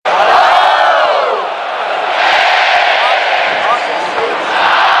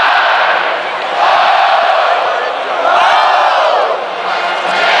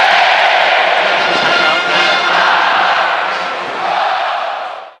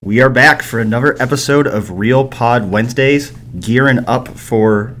We are back for another episode of Real Pod Wednesdays, gearing up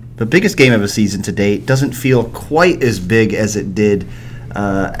for the biggest game of the season to date. Doesn't feel quite as big as it did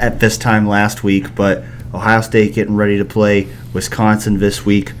at this time last week, but Ohio State getting ready to play Wisconsin this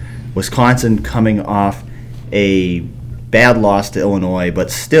week. Wisconsin coming off a bad loss to Illinois, but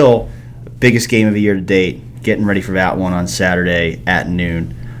still biggest game of the year to date. Getting ready for that one on Saturday at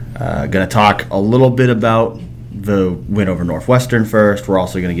noon. Going to talk a little bit about the win over Northwestern first. We're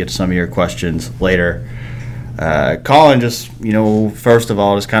also going to get to some of your questions later. Colin, just, first of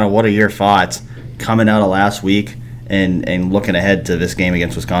all, just kind of what are your thoughts coming out of last week and looking ahead to this game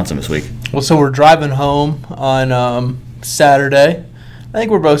against Wisconsin this week? Well, so we're driving home on Saturday. I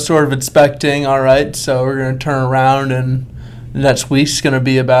think we're both sort of expecting, all right, so we're going to turn around and the next week's going to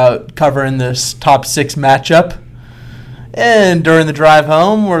be about covering this top 6 matchup. And during the drive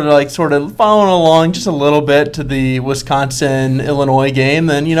home, we're sort of following along just a little bit to the Wisconsin-Illinois game.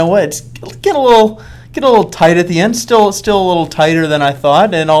 And you know what? It's getting a little tight at the end. Still a little tighter than I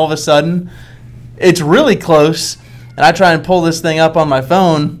thought. And all of a sudden, it's really close. And I try and pull this thing up on my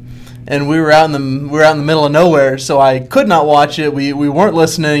phone, and we were out in the middle of nowhere, so I could not watch it. We weren't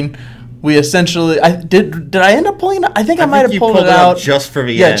listening. We essentially, did I end up pulling it? I think I might have pulled it out just for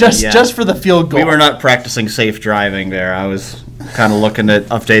the end. Just for the field goal. We were not practicing safe driving there. I was kind of looking at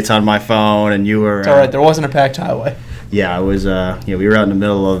updates on my phone, and you were. It's all right. There wasn't a packed highway. Yeah, it was. We were out in the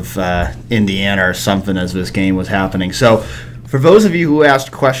middle of Indiana or something as this game was happening. So, for those of you who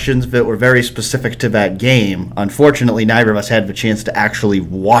asked questions that were very specific to that game, unfortunately, neither of us had the chance to actually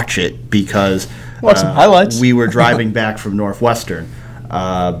watch it because some highlights. We were driving back from Northwestern,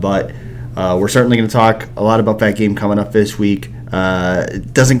 but. We're certainly going to talk a lot about that game coming up this week.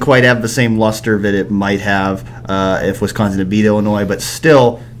 It doesn't quite have the same luster that it might have if Wisconsin had beat Illinois, but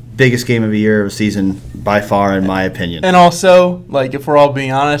still, biggest game of the year of the season by far, in my opinion. And also, if we're all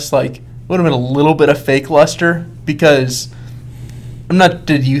being honest, it would have been a little bit of fake luster because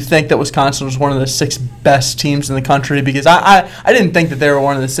did you think that Wisconsin was one of the 6 best teams in the country? Because I didn't think that they were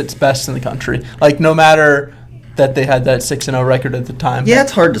one of the 6 best in the country. No matter that they had that 6-0 record at the time. Yeah,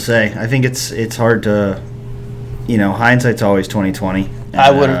 it's hard to say. I think it's hard to, hindsight's always 20/20.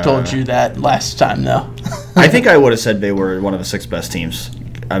 I would have told you that last time, though. I think I would have said they were one of the 6 best teams.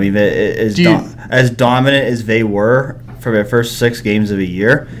 I mean, as dominant as they were for their first 6 games of the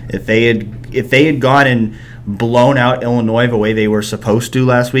year, if they had gone and blown out Illinois the way they were supposed to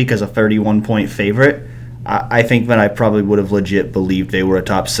last week as a 31-point favorite, I think that I probably would have legit believed they were a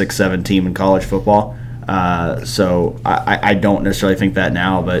top 6-7 team in college football. So I don't necessarily think that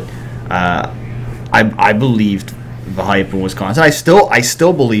now, but I believed the hype in Wisconsin. I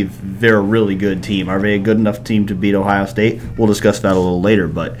still believe they're a really good team. Are they a good enough team to beat Ohio State? We'll discuss that a little later,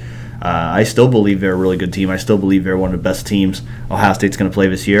 but I still believe they're a really good team. I still believe they're one of the best teams Ohio State's going to play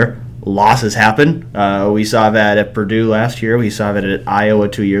this year. Losses happen. We saw that at Purdue last year. We saw that at Iowa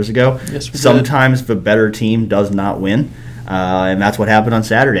 2 years ago. Yes, we Sometimes did. The better team does not win, and that's what happened on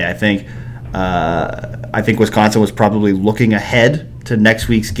Saturday. I think Wisconsin was probably looking ahead to next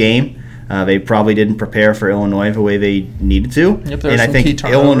week's game. They probably didn't prepare for Illinois the way they needed to. Yep, and I think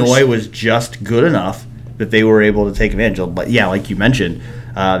Illinois was just good enough that they were able to take advantage of. But yeah, like you mentioned,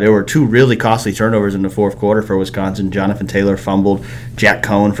 there were 2 really costly turnovers in the fourth quarter for Wisconsin. Jonathan Taylor fumbled, Jack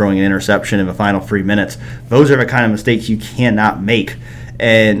Cohn throwing an interception in the final 3 minutes. Those are the kind of mistakes you cannot make.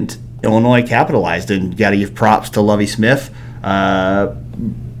 And Illinois capitalized, and you got to give props to Lovie Smith.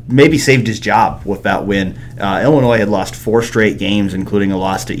 Maybe saved his job with that win. Illinois had lost 4 straight games, including a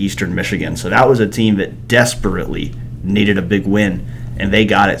loss to Eastern Michigan. So that was a team that desperately needed a big win, and they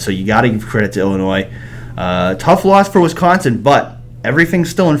got it. So you got to give credit to Illinois. Tough loss for Wisconsin, but everything's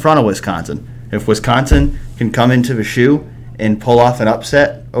still in front of Wisconsin. If Wisconsin can come into the shoe and pull off an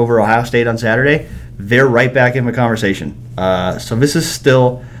upset over Ohio State on Saturday, they're right back in the conversation. So this is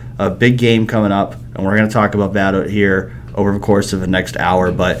still a big game coming up, and we're going to talk about that here over the course of the next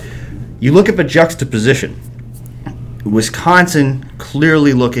hour. But you look at the juxtaposition. Wisconsin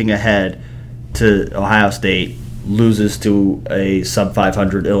clearly looking ahead to Ohio State, loses to a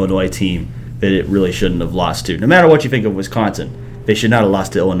sub-500 Illinois team that it really shouldn't have lost to. No matter what you think of Wisconsin, they should not have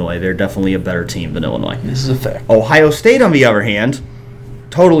lost to Illinois. They're definitely a better team than Illinois. This is a fact. Ohio State, on the other hand,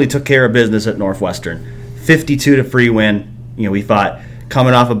 totally took care of business at Northwestern. 52-3 win. We thought,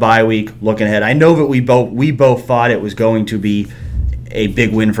 coming off a bye week, looking ahead. I know that we both thought it was going to be a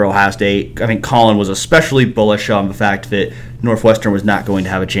big win for Ohio State. I think Colin was especially bullish on the fact that Northwestern was not going to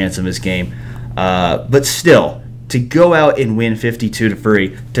have a chance in this game. But still, to go out and win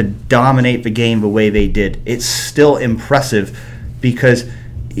 52-3, to dominate the game the way they did, it's still impressive because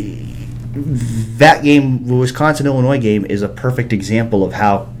that game, the Wisconsin-Illinois game, is a perfect example of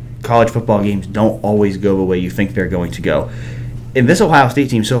how college football games don't always go the way you think they're going to go. In this Ohio State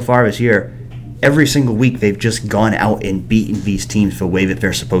team so far this year, every single week they've just gone out and beaten these teams the way that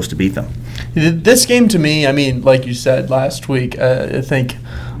they're supposed to beat them. This game, to me, I mean, like you said last week, I think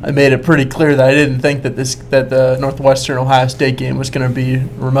I made it pretty clear that I didn't think that the Northwestern Ohio State game was going to be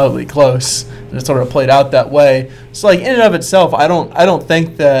remotely close, and it sort of played out that way. So, like, in and of itself, I don't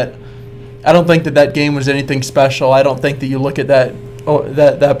think that game was anything special. I don't think that you look at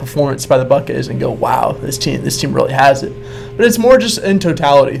that performance by the Buckeyes and go, wow, this team really has it. But it's more just in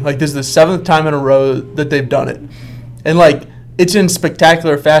totality. Like, this is the 7th time in a row that they've done it, and like, it's in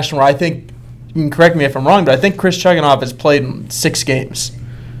spectacular fashion. Where I think, you can correct me if I'm wrong, but I think Chris Chugunov has played in 6 games.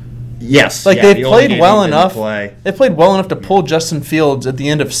 Yes, like they've played well enough. They played well enough to pull Justin Fields at the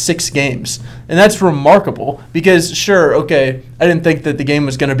end of 6 games, and that's remarkable. Because sure, okay, I didn't think that the game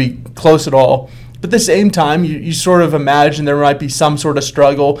was going to be close at all, but at the same time, you sort of imagine there might be some sort of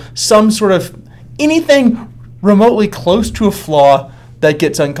struggle, some sort of anything remotely close to a flaw that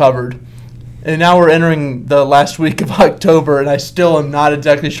gets uncovered. And now we're entering the last week of October, and I still am not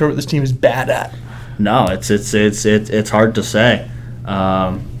exactly sure what this team is bad at. No, it's hard to say.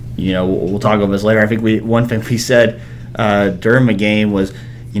 We'll talk about this later. I think one thing we said during the game was,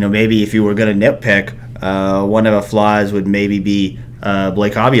 maybe if you were going to nitpick, one of the flaws would maybe be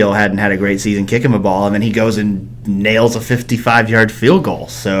Blake Hobbio hadn't had a great season kicking the ball, and then he goes and nails a 55-yard field goal.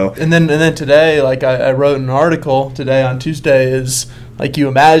 So and then today, like I wrote an article today on Tuesday, is like you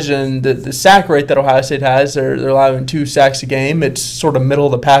imagine the sack rate that Ohio State has. They're allowing 2 sacks a game. It's sort of middle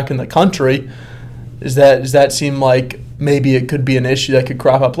of the pack in the country. Does that seem like maybe it could be an issue that could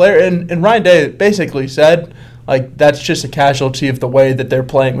crop up later? And Ryan Day basically said, like, that's just a casualty of the way that they're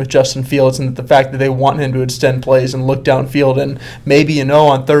playing with Justin Fields, and the fact that they want him to extend plays and look downfield. And maybe,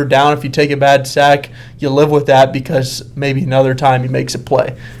 on 3rd down, if you take a bad sack, you live with that because maybe another time he makes a play.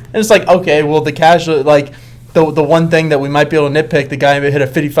 And it's like, okay, well, the casual, like, the one thing that we might be able to nitpick, the guy who hit a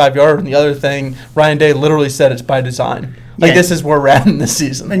 55-yard, and the other thing, Ryan Day literally said it's by design. Like, This is where we're at in this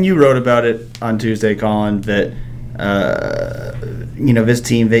season. And you wrote about it on Tuesday, Colin, that this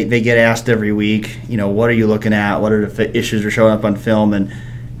team, they get asked every week, what are you looking at? What are the issues that are showing up on film? And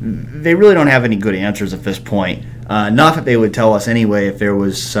they really don't have any good answers at this point. Not that they would tell us anyway if there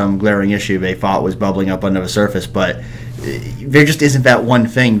was some glaring issue they thought was bubbling up under the surface, but there just isn't that one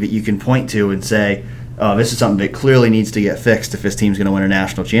thing that you can point to and say, oh, this is something that clearly needs to get fixed if this team's going to win a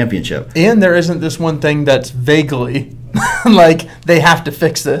national championship. And there isn't this one thing that's vaguely like they have to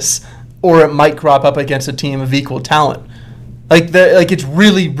fix this, or it might crop up against a team of equal talent. Like it's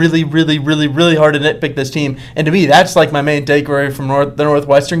really, really, really, really, really hard to nitpick this team. And to me, that's like my main takeaway from the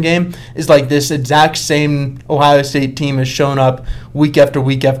Northwestern game is like this exact same Ohio State team has shown up week after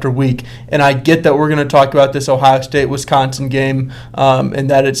week after week. And I get that we're going to talk about this Ohio State-Wisconsin game and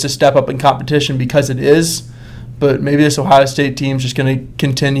that it's a step up in competition because it is. But maybe this Ohio State team is just going to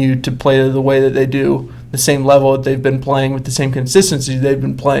continue to play the way that they do, the same level that they've been playing with, the same consistency they've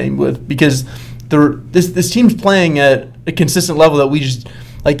been playing with, because this team's playing at a consistent level that we just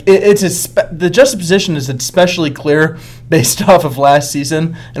like. The juxtaposition is especially clear based off of last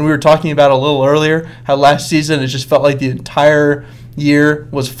season, and we were talking about a little earlier how last season it just felt like the entire year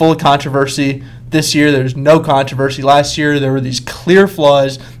was full of controversy. This year there's no controversy. Last year there were these clear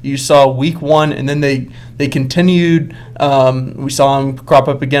flaws that you saw week 1, and then they continued. We saw them crop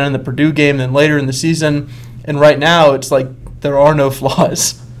up again in the Purdue game, then later in the season, and right now it's like there are no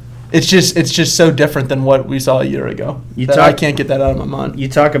flaws. It's just so different than what we saw a year ago. I can't get that out of my mind. You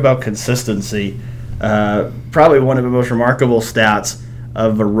talk about consistency. Probably one of the most remarkable stats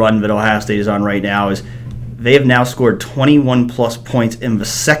of the run that Ohio State is on right now is they have now scored 21-plus points in the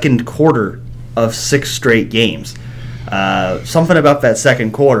second quarter of 6 straight games. Something about that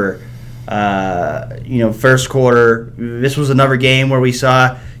second quarter. First quarter, this was another game where we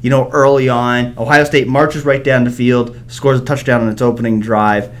saw, early on, Ohio State marches right down the field, scores a touchdown on its opening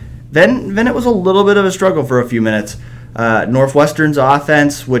drive. Then it was a little bit of a struggle for a few minutes. Northwestern's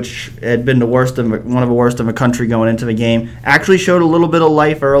offense, which had been one of the worst in the country going into the game, actually showed a little bit of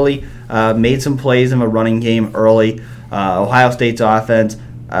life early, made some plays in the running game early. Ohio State's offense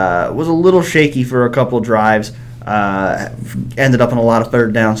was a little shaky for a couple drives, ended up in a lot of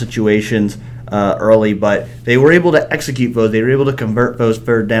third down situations early, but they were able to execute those. They were able to convert those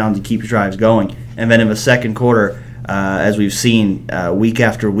third downs and keep drives going. And then in the second quarter, as we've seen week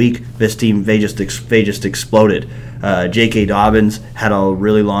after week, this team, they just exploded. J.K. Dobbins had a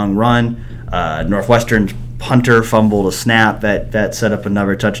really long run. Northwestern's punter fumbled a snap that set up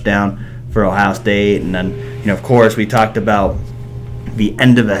another touchdown for Ohio State. And then, of course, we talked about the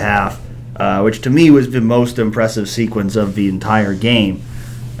end of the half. which to me was the most impressive sequence of the entire game.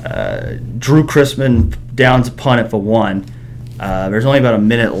 Drew Chrisman downs a punt for one. There's only about a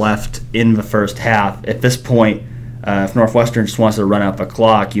minute left in the first half. At this point, if Northwestern just wants to run out the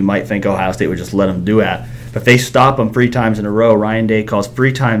clock, you might think Ohio State would just let them do that. But they stop them 3 times in a row. Ryan Day calls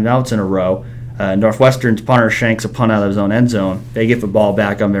 3 timeouts in a row. Northwestern's punter shanks a punt out of his own end zone. They get the ball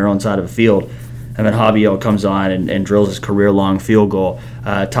back on their own side of the field. And then Javier comes on and drills his career-long field goal,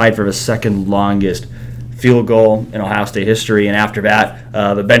 tied for the second longest field goal in Ohio State history. And after that,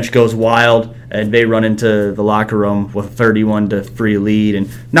 the bench goes wild, and they run into the locker room with a 31-3 lead. And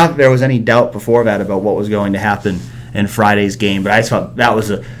not that there was any doubt before that about what was going to happen in Friday's game, but I thought that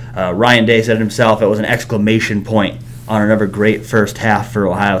was Ryan Day said it himself, it was an exclamation point on another great first half for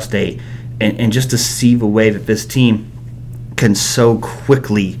Ohio State. And just to see the way that this team can so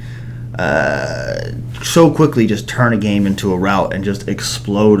quickly just turn a game into a rout and just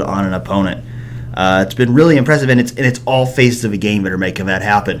explode on an opponent. It's been really impressive, and it's all phases of the game that are making that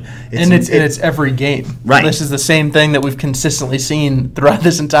happen. It's every game. Right. This is the same thing that we've consistently seen throughout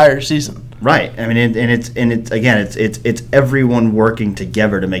this entire season. Right. I mean, it's everyone working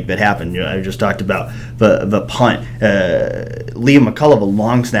together to make that happen. You know, I just talked about the punt. Liam McCullough, the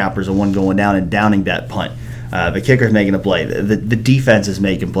long snapper, is the one going down and downing that punt. The kicker's making a play. The defense is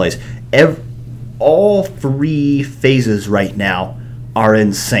making plays. All 3 phases right now are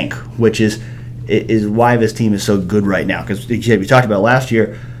in sync, which is why this team is so good right now. Because we talked about last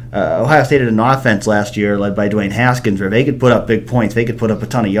year, Ohio State had an offense last year led by Dwayne Haskins where they could put up big points, they could put up a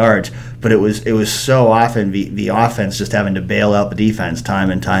ton of yards, but it was so often the offense just having to bail out the defense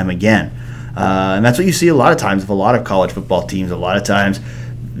time and time again. And that's what you see a lot of times with a lot of college football teams. A lot of times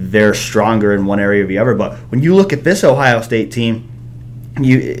they're stronger in one area or the other. But when you look at this Ohio State team,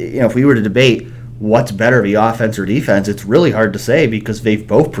 you know, if we were to debate what's better, the offense or defense, it's really hard to say because they've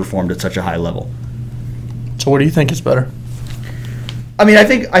both performed at such a high level. So what do you think is better? I mean, I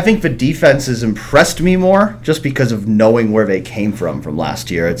think the defense has impressed me more just because of knowing where they came from last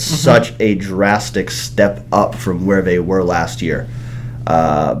year. It's such a drastic step up from where they were last year.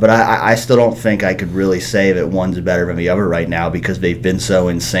 But I still don't think I could really say that one's better than the other right now because they've been so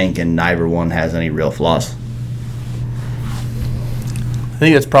in sync and neither one has any real flaws. I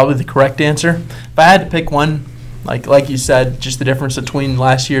think that's probably the correct answer. If I had to pick one, like you said, just the difference between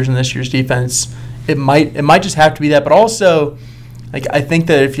last year's and this year's defense, it might just have to be that. But also, I think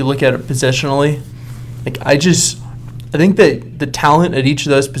that if you look at it positionally, I think that the talent at each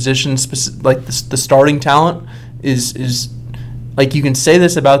of those positions, like the starting talent, is like you can say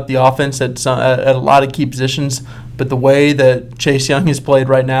this about the offense at a lot of key positions, but the way that Chase Young has played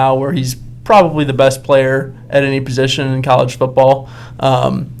right now, where he's probably the best player at any position in college football.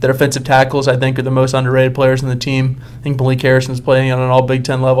 The defensive tackles, I think, are the most underrated players in the team. I think Malik Harrison's playing on an all Big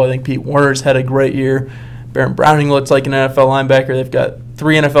Ten level. I think Pete Werner's had a great year. Baron Browning looks like an NFL linebacker. They've got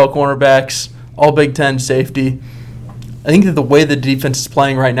 3 NFL cornerbacks, all Big Ten safety. I think that the way the defense is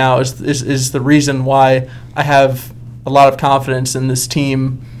playing right now is the reason why I have a lot of confidence in this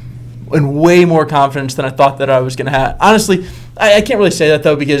team, and way more confidence than I thought that I was going to have. Honestly, I can't really say that,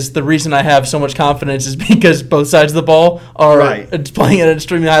 though, because the reason I have so much confidence is because both sides of the ball are playing at an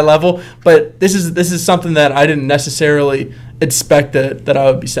extremely high level. But this is something that I didn't necessarily expect that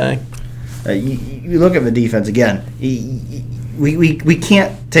I would be saying. You look at the defense again. We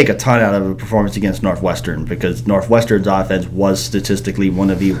can't take a ton out of a performance against Northwestern because Northwestern's offense was statistically one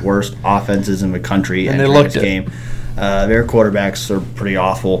of the worst offenses in the country in this game. Their quarterbacks are pretty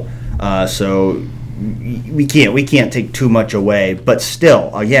awful, so we can't take too much away. But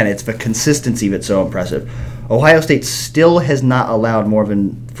still, again, it's the consistency that's so impressive. Ohio State still has not allowed more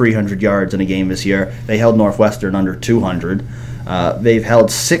than 300 yards in a game this year. They held Northwestern under 200. They've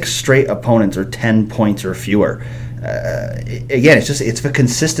held 6 straight opponents or 10 points or fewer. Again, it's the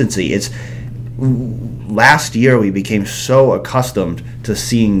consistency. It's last year we became so accustomed to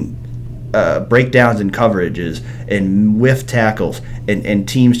seeing breakdowns in coverages and whiff tackles and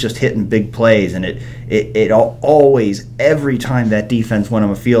teams just hitting big plays, and it always, every time that defense went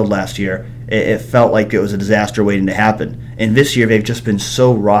on the field last year, it felt like it was a disaster waiting to happen. And this year they've just been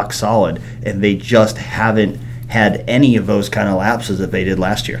so rock solid, and they just haven't had any of those kind of lapses that they did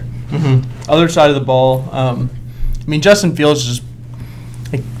last year. Other side of the ball, Justin Fields just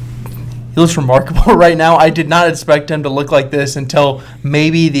he looks remarkable right now. I did not expect him to look like this until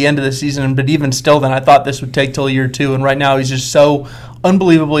maybe the end of the season, but even still then, I thought this would take till year 2, and right now he's just so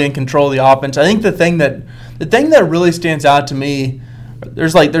unbelievably in control of the offense. I think the thing that really stands out to me,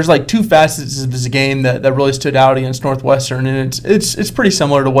 there's 2 facets of this game that really stood out against Northwestern, and it's pretty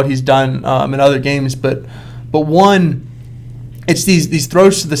similar to what he's done in other games, but one, it's these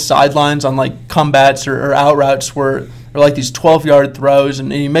throws to the sidelines on like comebacks or out routes where they're like these 12-yard throws,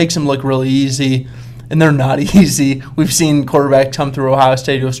 and he makes them look really easy, and they're not easy. We've seen quarterbacks come through Ohio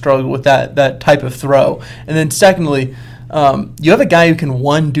State who struggle with that type of throw. And then secondly, you have a guy who can,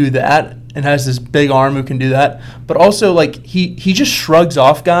 one, do that and has this big arm who can do that, but also like he just shrugs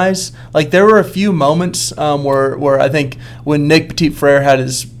off guys. Like there were a few moments where I think when Nick Petit-Frere had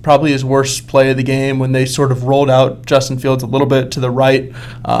probably his worst play of the game, when they sort of rolled out Justin Fields a little bit to the right,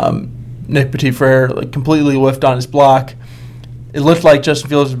 Nick Petit-Frere like completely whiffed on his block. It looked like Justin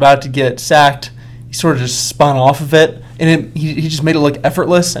Fields was about to get sacked. He sort of just spun off of it, and he just made it look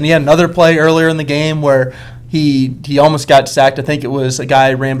effortless. And he had another play earlier in the game where he almost got sacked. I think it was a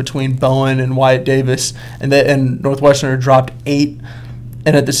guy ran between Bowen and Wyatt Davis, and Northwestern dropped 8.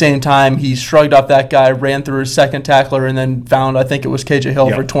 And at the same time, he shrugged off that guy, ran through his second tackler, and then found, I think it was KJ Hill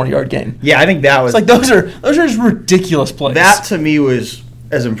for a 20-yard gain. Yeah, I think that was... It's like those are just ridiculous plays. That, to me, was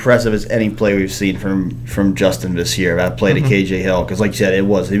as impressive as any play we've seen from Justin this year. That play to KJ Hill, because like you said, it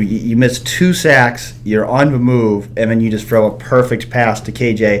was. You missed 2 sacks, you're on the move, and then you just throw a perfect pass to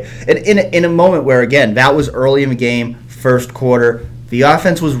KJ. And in a moment where, again, that was early in the game, first quarter. The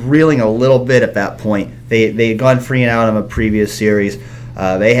offense was reeling a little bit at that point. They had gone 3 and out on a previous series.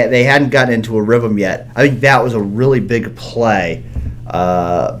 They hadn't gotten into a rhythm yet. I think that was a really big play.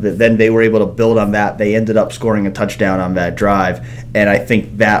 Then they were able to build on that. They ended up scoring a touchdown on that drive, and I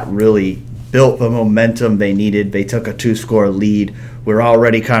think that really built the momentum they needed. They took a 2-score lead. We're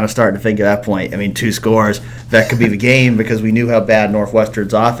already kind of starting to think at that point, 2 scores, that could be the game, because we knew how bad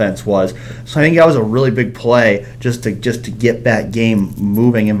Northwestern's offense was. So I think that was a really big play just to get that game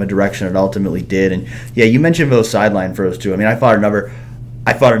moving in the direction it ultimately did. And yeah, you mentioned those sideline throws too. I thought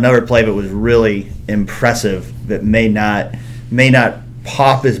another play that was really impressive that may not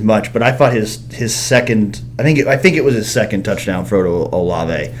pop as much, but I thought his second, I think it was his second touchdown throw to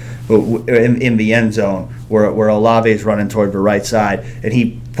Olave, in the end zone where Olave is running toward the right side, and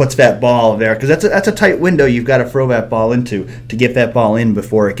he puts that ball there, because that's a tight window you've got to throw that ball into to get that ball in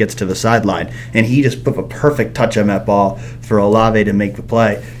before it gets to the sideline, and he just put a perfect touch on that ball for Olave to make the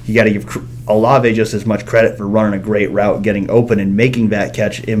play. You got to give Olave just as much credit for running a great route, getting open, and making that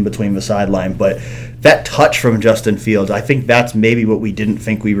catch in between the sideline. But that touch from Justin Fields, I think that's maybe what we didn't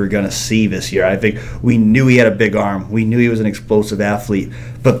think we were going to see this year. I think we knew he had a big arm. We knew he was an explosive athlete.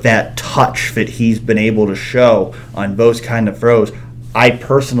 But that touch that he's been able to show on those kind of throws, I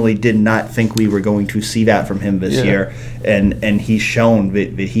personally did not think we were going to see that from him this year. And he's shown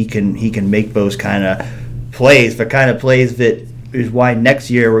that he can make those kind of plays, the kind of plays that is why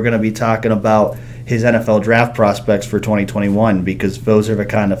next year we're going to be talking about his NFL draft prospects for 2021, because those are the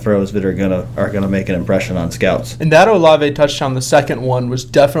kind of throws that are gonna make an impression on scouts. And that Olave touchdown, the second one, was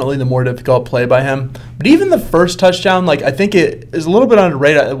definitely the more difficult play by him. But even the first touchdown, I think it is a little bit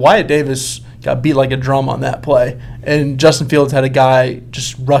underrated. Wyatt Davis got beat like a drum on that play, and Justin Fields had a guy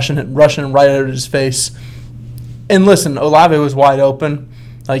just rushing right out of his face. And listen, Olave was wide open.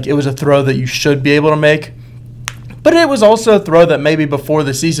 It was a throw that you should be able to make. But it was also a throw that maybe before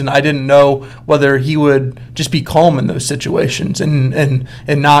the season I didn't know whether he would just be calm in those situations and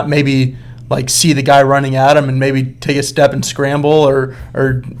not maybe see the guy running at him and maybe take a step and scramble or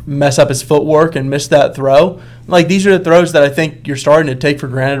mess up his footwork and miss that throw. These are the throws that I think you're starting to take for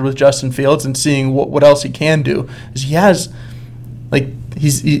granted with Justin Fields, and seeing what else he can do. Is he has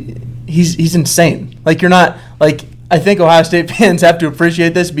he's insane. You're not I think Ohio State fans have to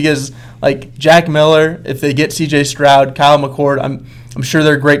appreciate this, because Jack Miller, if they get C.J. Stroud, Kyle McCord, I'm sure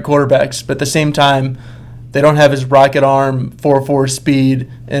they're great quarterbacks, but at the same time, they don't have his rocket arm, 4.4 speed,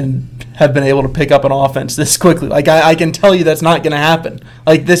 and have been able to pick up an offense this quickly. I can tell you that's not going to happen.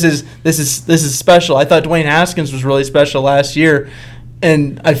 This is special. I thought Dwayne Haskins was really special last year,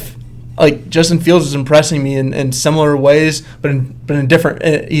 and Justin Fields is impressing me in similar ways, but in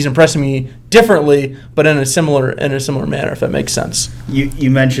different. He's impressing me differently, but in a similar manner, if that makes sense. You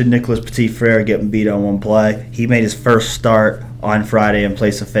mentioned Nicholas Petit-Frere getting beat on one play. He made his first start on Friday in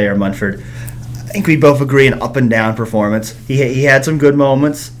place of Thayer Munford. I think we both agree an up and down performance. He had some good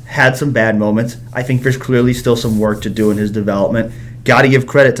moments, had some bad moments. I think there's clearly still some work to do in his development. Got to give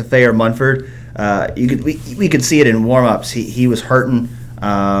credit to Thayer Munford. We could see it in warm-ups. He was hurting.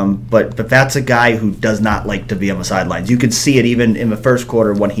 But that's a guy who does not like to be on the sidelines. You could see it even in the first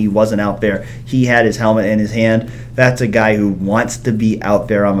quarter when he wasn't out there. He had his helmet in his hand. That's a guy who wants to be out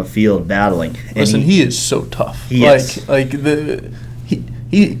there on the field battling. And listen, he is so tough. He is.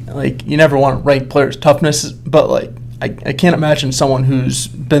 You never want to rank players' toughness, but I can't imagine someone who's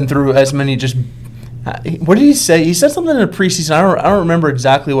been through as many just. What did he say? He said something in the preseason. I don't remember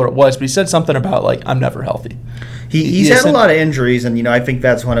exactly what it was, but he said something about I'm never healthy. He's had a lot of injuries, and I think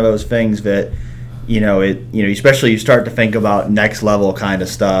that's one of those things that especially you start to think about next level kind of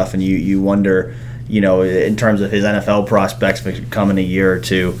stuff, and you wonder, in terms of his NFL prospects for coming a year or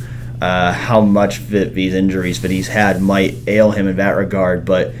two, how much these injuries that he's had might ail him in that regard.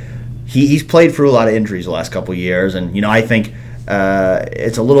 But he's played through a lot of injuries the last couple of years, and I think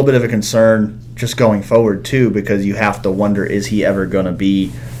it's a little bit of a concern just going forward too, because you have to wonder, is he ever going to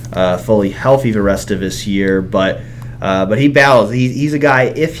be fully healthy the rest of this year? But he battles. He's a guy,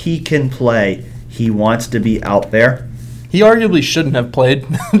 if he can play, he wants to be out there. He arguably shouldn't have played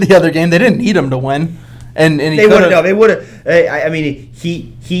the other game. They didn't need him to win. And he they would have. No, they would have. I mean,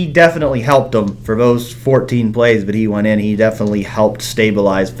 he definitely helped them for those 14 plays, but he went in. He definitely helped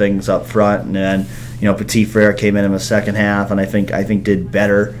stabilize things up front, and then Petit Frere came in the second half, and I think did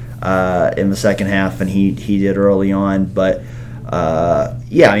better in the second half than he did early on. But I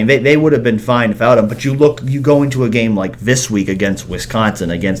mean, they would have been fine without him. But you go into a game like this week against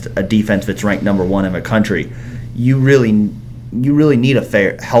Wisconsin, against a defense that's ranked number 1 in the country. You really need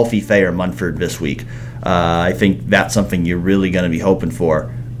a healthy Thayer Munford this week. I think that's something you're really going to be hoping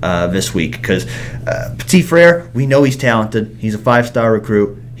for this week, because Petit Frere, we know he's talented. He's a 5-star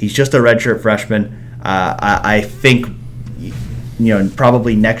recruit. He's just a redshirt freshman. I think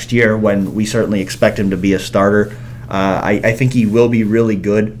probably next year, when we certainly expect him to be a starter, I think he will be really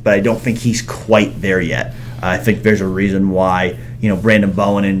good, but I don't think he's quite there yet. I think there's a reason why Brandon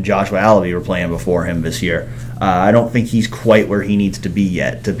Bowen and Joshua Allaby were playing before him this year. I don't think he's quite where he needs to be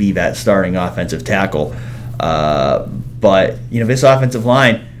yet to be that starting offensive tackle. But this offensive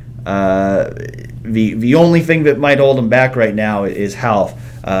line, the only thing that might hold him back right now is health.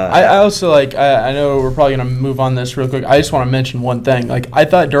 I also I know we're probably gonna move on this real quick. I just want to mention one thing. I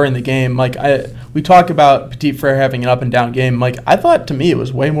thought during the game, we talk about Petit Frere having an up and down game. I thought, to me, it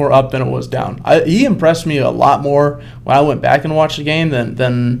was way more up than it was down. He impressed me a lot more when I went back and watched the game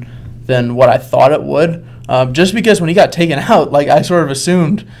than what I thought it would. Just because when he got taken out, I sort of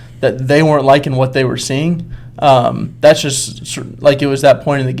assumed that they weren't liking what they were seeing. That's just it was that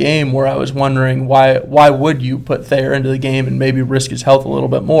point in the game where I was wondering why would you put Thayer into the game and maybe risk his health a little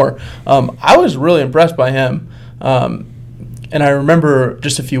bit more. I was really impressed by him. And I remember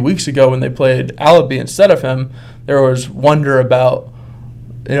just a few weeks ago when they played Allaby instead of him, there was wonder about,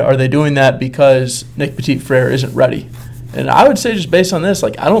 are they doing that because Nick Petit Frere isn't ready? And I would say, just based on this, I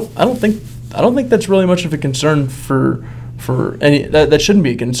don't think that's really much of a concern for any. That shouldn't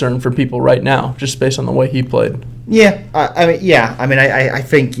be a concern for people right now, just based on the way he played. Yeah, I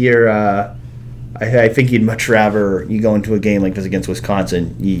think you're. I think you'd much rather you go into a game like this against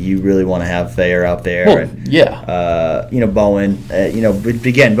Wisconsin. You really want to have Thayer out there. Well, and, yeah. Bowen.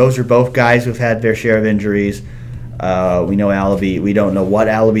 Again, those are both guys who've had their share of injuries. We know Allaby. We don't know what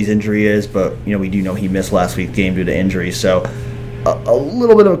Allaby's injury is, but we do know he missed last week's game due to injury. So a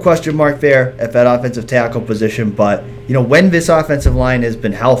little bit of a question mark there at that offensive tackle position. But when this offensive line has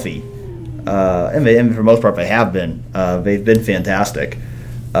been healthy, and for the most part they have been, they've been fantastic.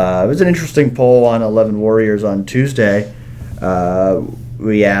 It was an interesting poll on 11 Warriors on Tuesday.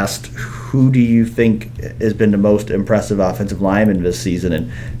 We asked, who do you think has been the most impressive offensive lineman this season? And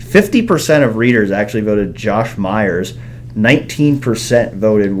 50% of readers actually voted Josh Myers, 19%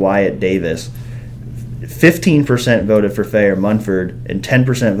 voted Wyatt Davis, 15% voted for Thayer Munford, and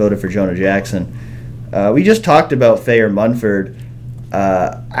 10% voted for Jonah Jackson. We just talked about Thayer Munford.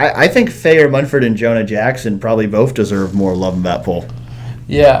 I think Thayer Munford and Jonah Jackson probably both deserve more love in that poll.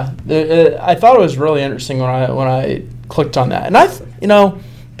 Yeah, I thought it was really interesting when I clicked on that, and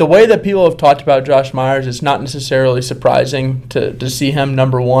the way that people have talked about Josh Myers is not necessarily surprising to see him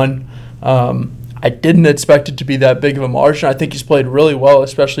number 1. I didn't expect it to be that big of a margin. I think he's played really well,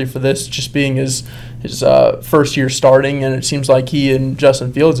 especially for this just being his first year starting, and it seems like he and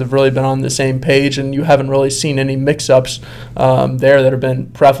Justin Fields have really been on the same page, and you haven't really seen any mix-ups there that have been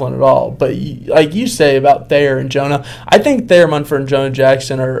prevalent at all. But like you say about Thayer and Jonah, I think Thayer Munford and Jonah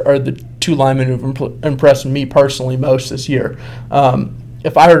Jackson are the two linemen who've impressed me personally most this year.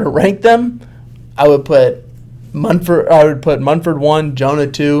 If I were to rank them, I would put Munford 1, Jonah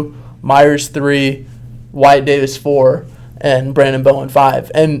 2, Myers 3, Wyatt Davis 4, and Brandon Bowen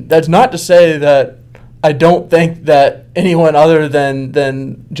 5. And that's not to say that I don't think that anyone other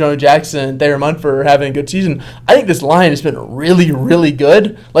than Jonah Jackson and Thayer Munford are having a good season. I think this line has been really, really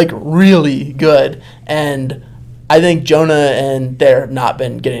good, really good. And I think Jonah and Thayer have not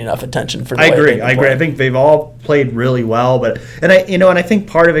been getting enough attention for the I agree. I think they've all played really well, and I think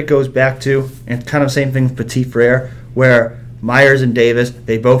part of it goes back to, and kind of same thing with Petit Frere, where Myers and Davis,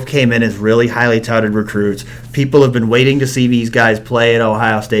 they both came in as really highly touted recruits. People have been waiting to see these guys play at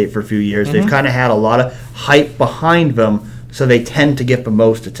Ohio State for a few years. Mm-hmm. They've kind of had a lot of hype behind them, so they tend to get the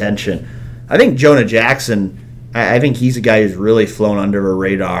most attention. I think Jonah Jackson, I think he's a guy who's really flown under a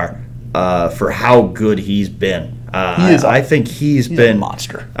radar for how good he's been. I think he's been a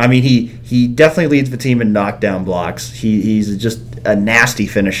monster. I mean, he definitely leads the team in knockdown blocks. He's just a nasty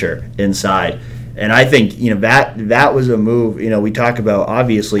finisher inside. And I think, that was a move. We talk about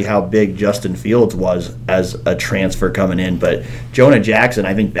obviously how big Justin Fields was as a transfer coming in, but Jonah Jackson,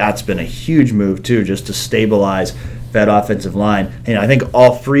 I think that's been a huge move too, just to stabilize that offensive line. And I think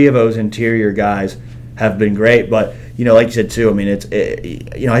all three of those interior guys have been great, but like you said too, I mean,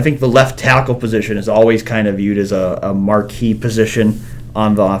 I think the left tackle position is always kind of viewed as a marquee position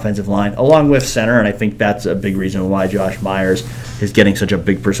on the offensive line, along with center, and I think that's a big reason why Josh Myers is getting such a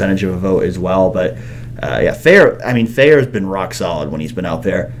big percentage of a vote as well. But Thayer's been rock solid when he's been out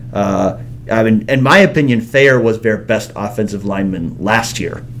there. In my opinion, Thayer was their best offensive lineman last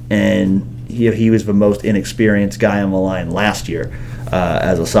year, and he was the most inexperienced guy on the line last year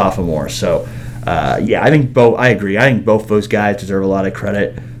as a sophomore. So, I agree. I think both those guys deserve a lot of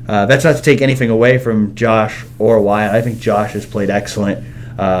credit. That's not to take anything away from Josh or Wyatt. I think Josh has played excellent.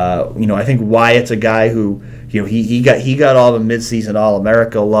 I think Wyatt's a guy who, he got all the midseason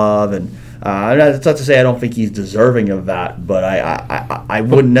All-America love, and it's not to say I don't think he's deserving of that, but I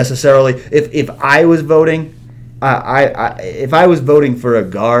wouldn't necessarily. If I was voting, if I was voting for a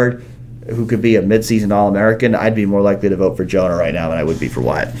guard who could be a midseason All-American, I'd be more likely to vote for Jonah right now than I would be for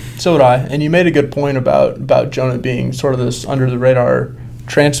Wyatt. So would I. And you made a good point about Jonah being sort of this under-the-radar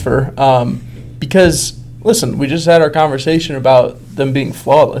transfer, because listen, we just had our conversation about them being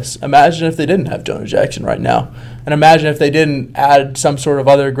flawless. Imagine if they didn't have Jonah Jackson right now, and imagine if they didn't add some sort of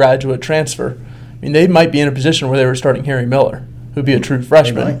other graduate transfer. I mean, they might be in a position where they were starting Harry Miller, who'd be a true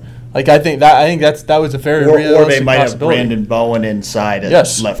freshman. Like I think that was a very realistic or they might possibility. Have Brandon Bowen inside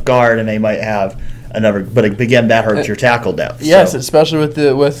at left guard, and they might have another. But again, that hurts your tackle depth. Yes,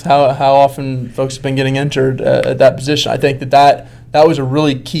 especially with how often folks have been getting injured at that position. I think that was a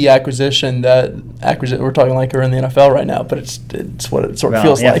really key acquisition. We're talking like we're in the NFL right now, but it's what it sort of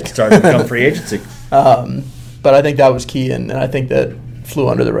feels like. It's starting to become free agency. But I think that was key, and I think that flew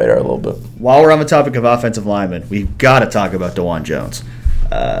under the radar a little bit. While we're on the topic of offensive linemen, we've got to talk about DeJuan Jones.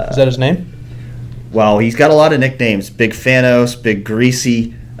 Is that his name? Well, he's got a lot of nicknames. Big Thanos, Big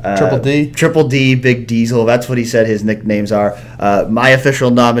Greasy. Triple D, Big Diesel. That's what he said his nicknames are. My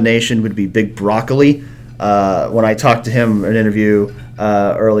official nomination would be Big Broccoli. When I talked to him in an interview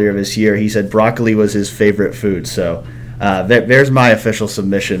earlier this year, he said broccoli was his favorite food. So there's my official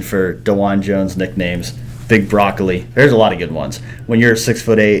submission for DeJuan Jones nicknames. Big Broccoli. There's a lot of good ones. When you're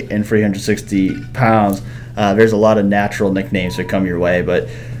 6'8" and 360 pounds, there's a lot of natural nicknames that come your way. But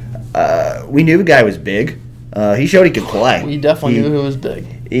we knew the guy was big. He showed he could play. We definitely knew he was big.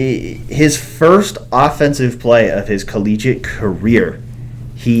 His first offensive play of his collegiate career,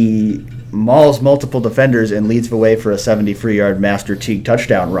 he mauls multiple defenders and leads the way for a 73-yard Master Teague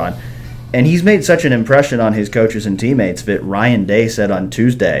touchdown run. And he's made such an impression on his coaches and teammates that Ryan Day said on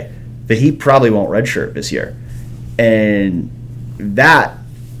Tuesday that he probably won't redshirt this year. And that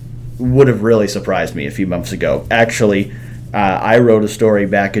would have really surprised me a few months ago. Actually, I wrote a story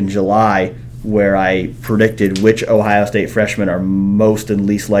back in July where I predicted which Ohio State freshmen are most and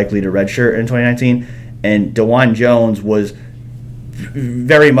least likely to redshirt in 2019, and DeJuan Jones was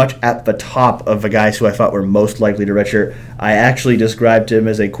very much at the top of the guys who I thought were most likely to redshirt. I actually described him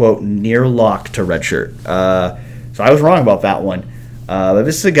as a, quote, near lock to redshirt. So I was wrong about that one. But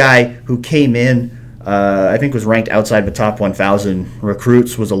this is a guy who came in, I think was ranked outside the top 1,000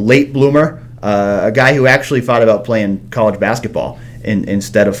 recruits, was a late bloomer, a guy who actually thought about playing college basketball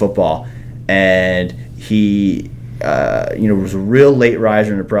instead of football. And he was a real late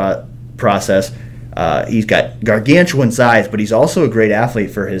riser in the process. He's got gargantuan size, but he's also a great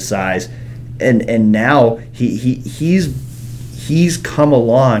athlete for his size. And now he's come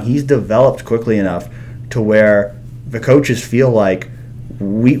along. He's developed quickly enough to where the coaches feel like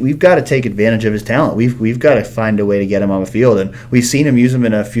we've got to take advantage of his talent. We've got to find a way to get him on the field, and we've seen him use him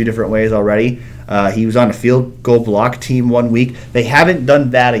in a few different ways already. He was on a field goal block team one week. They haven't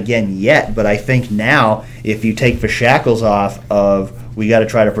done that again yet, but I think now if you take the shackles off of we got to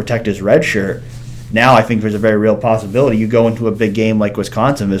try to protect his red shirt, now I think there's a very real possibility you go into a big game like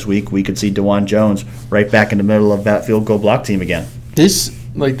Wisconsin this week, we could see DeJuan Jones right back in the middle of that field goal block team again. This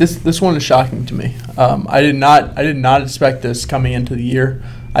one is shocking to me. I did not expect this coming into the year.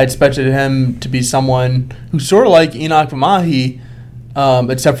 I expected him to be someone who's sort of like Enoch Vamahi,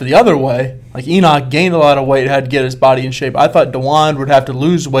 except for the other way, Like Enoch gained a lot of weight, had to get his body in shape. I thought DeJuan would have to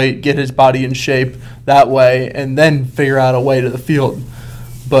lose weight, get his body in shape that way, and then figure out a way to the field.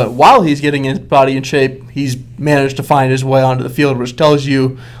 But while he's getting his body in shape, he's managed to find his way onto the field, which tells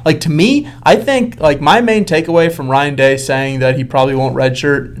you, like, to me, I think, like, my main takeaway from Ryan Day saying that he probably won't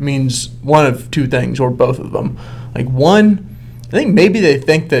redshirt means one of two things, or both of them. Like, one, I think maybe they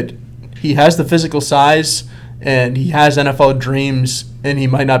think that he has the physical size and he has NFL dreams, and he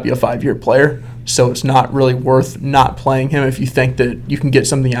might not be a 5-year player, so it's not really worth not playing him if you think that you can get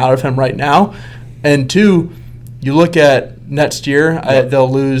something out of him right now. And two, you look at next year,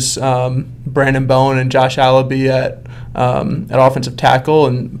 they'll lose Brandon Bowen and Josh Allaby at offensive tackle,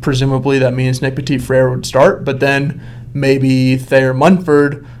 and presumably that means Nick Petit-Frere would start, but then maybe Thayer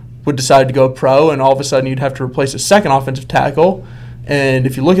Munford would decide to go pro, and all of a sudden you'd have to replace a second offensive tackle. And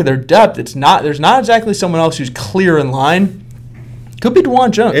if you look at their depth, there's not exactly someone else who's clear in line. Could be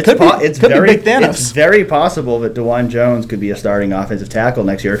DeJuan Jones. Could be Big Thanos. It's very possible that DeJuan Jones could be a starting offensive tackle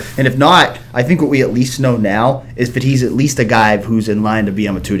next year. And if not, I think what we at least know now is that he's at least a guy who's in line to be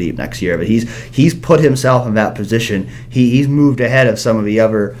on a 2-deep next year. But he's put himself in that position. He's moved ahead of some of the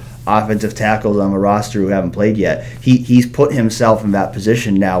other offensive tackles on the roster who haven't played yet. He's put himself in that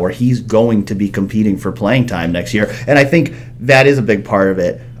position now where he's going to be competing for playing time next year. And I think that is a big part of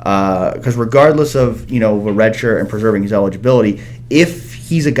it. Because regardless of, the red shirt and preserving his eligibility, if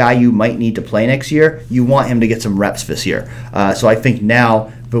he's a guy you might need to play next year, you want him to get some reps this year. So I think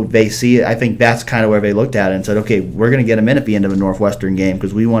now they see it. I think that's kind of where they looked at it and said, okay, we're going to get him in at the end of a Northwestern game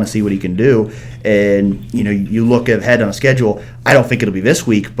because we want to see what he can do. And, you look ahead on a schedule, I don't think it'll be this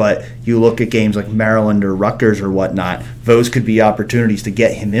week, but you look at games like Maryland or Rutgers or whatnot, those could be opportunities to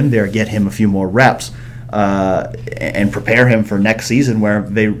get him in there, get him a few more reps. And prepare him for next season where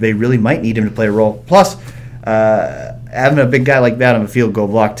they really might need him to play a role. Plus, having a big guy like that on the field goal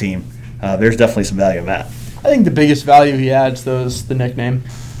block team, there's definitely some value in that. I think the biggest value he adds, though, is the nickname.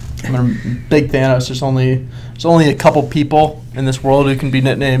 Big Thanos. There's only a couple people in this world who can be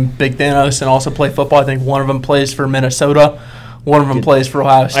nicknamed Big Thanos and also play football. I think one of them plays for Minnesota. One of them plays for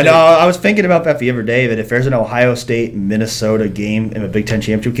Ohio State. I know. I was thinking about that the other day, that if there's an Ohio State-Minnesota game in a Big Ten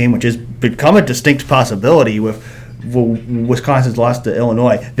championship game, which has become a distinct possibility with Wisconsin's loss to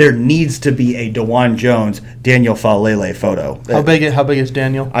Illinois, there needs to be a DeJuan Jones, Daniel Falele photo. How big is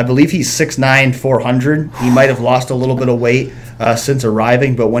Daniel? I believe he's 6'9", 400. He might have lost a little bit of weight since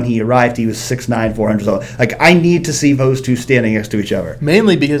arriving, but when he arrived, he was 6'9", 400. So, I need to see those two standing next to each other.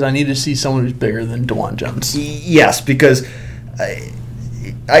 Mainly because I need to see someone who's bigger than DeJuan Jones. Yes, because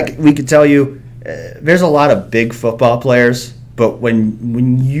we could tell you there's a lot of big football players, but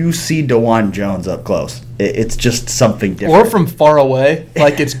when you see DeJuan Jones up close, it's just something different. Or from far away.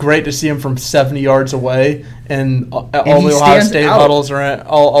 It's great to see him from 70 yards away, and all the Ohio State huddles are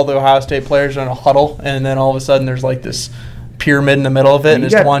all the Ohio State players are in a huddle, and then all of a sudden there's this pyramid in the middle of it, and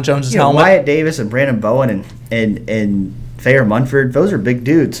it's DeJuan Jones' helmet. Wyatt Davis and Brandon Bowen and Thayer Munford, those are big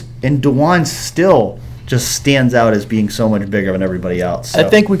dudes, and DeJuan still just stands out as being so much bigger than everybody else. So. I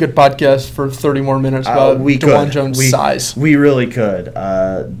think we could podcast for 30 more minutes about DeJuan Jones' size. We really could.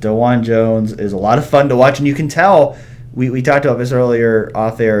 DeJuan Jones is a lot of fun to watch, and you can tell, we talked about this earlier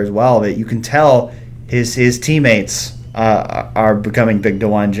off air as well, that you can tell his teammates are becoming big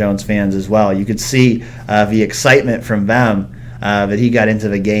DeJuan Jones fans as well. You could see the excitement from them that he got into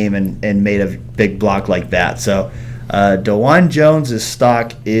the game and made a big block like that. So DeJuan Jones'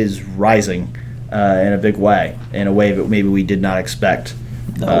 stock is rising in a big way, in a way that maybe we did not expect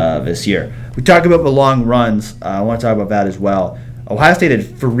this year. We talk about the long runs. I want to talk about that as well. Ohio State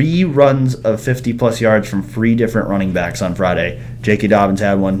had 3 runs of 50-plus yards from 3 different running backs on Friday. J.K. Dobbins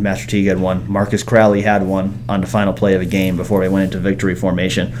had one, Master Teague had one, Marcus Crowley had one on the final play of the game before they went into victory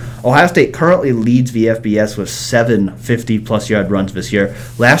formation. Ohio State currently leads the FBS with 7 50-plus yard runs this year.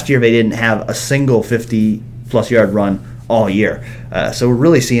 Last year they didn't have a single 50-plus yard run all year. So we're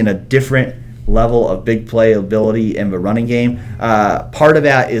really seeing a different level of big play ability in the running game. Part of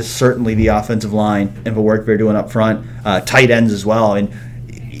that is certainly the offensive line and the work they're doing up front, tight ends as well. And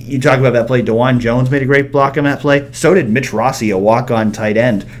you talk about that play, DeJuan Jones made a great block on that play. So did Mitch Rossi, a walk-on tight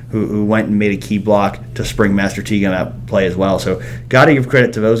end who went and made a key block to spring Master Teague on that play as well. So got to give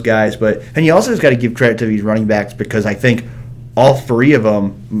credit to those guys. And you also got to give credit to these running backs, because I think all 3 of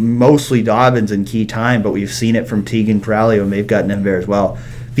them, mostly Dobbins in key time, but we've seen it from Teague and Crowley when they've gotten in there as well.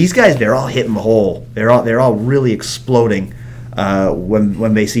 These guys, they're all hitting the hole. They're all really exploding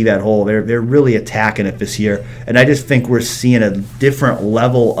when they see that hole. They're really attacking it this year. And I just think we're seeing a different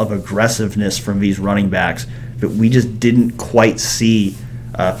level of aggressiveness from these running backs that we just didn't quite see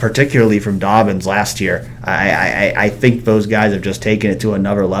particularly from Dobbins last year. I think those guys have just taken it to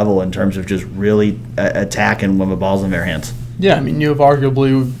another level in terms of just really attacking when the ball's in their hands. Yeah, I mean, you have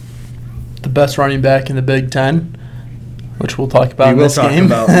arguably the best running back in the Big Ten, which we'll talk about in this game.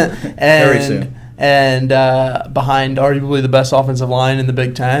 Very soon. And behind arguably the best offensive line in the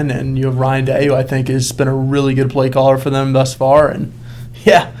Big Ten, and you have Ryan Day, who I think has been a really good play caller for them thus far. And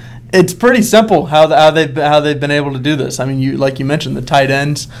yeah, it's pretty simple how they've been able to do this. I mean, like you mentioned, the tight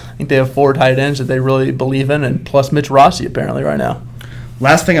ends. I think they have 4 tight ends that they really believe in, and plus Mitch Rossi apparently right now.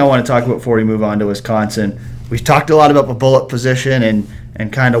 Last thing I want to talk about before we move on to Wisconsin, we've talked a lot about the bullet position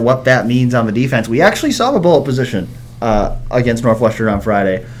and kind of what that means on the defense. We actually saw the bullet position against Northwestern on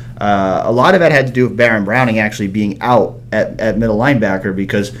Friday. A lot of that had to do with Baron Browning actually being out at middle linebacker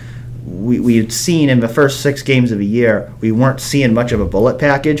because we had seen in the first 6 games of the year, we weren't seeing much of a bullet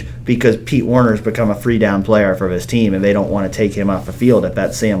package because Pete Werner's become a free down player for his team, and they don't want to take him off the field at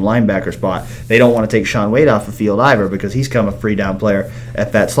that Sam linebacker spot. They don't want to take Shaun Wade off the field either because he's become a free down player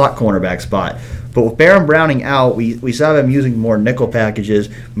at that slot cornerback spot. But with Baron Browning out, we saw them using more nickel packages,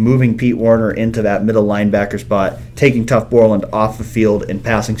 moving Pete Werner into that middle linebacker spot, taking Tuff Borland off the field in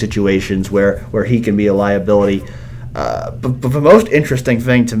passing situations where he can be a liability. But the most interesting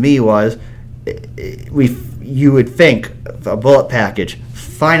thing to me was you would think a bullet package,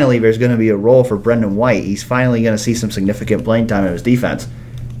 finally there's going to be a role for Brendan White. He's finally going to see some significant playing time in his defense.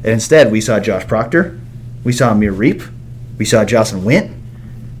 And instead, we saw Josh Proctor, we saw Amir Reep, we saw Jocelyn Wint.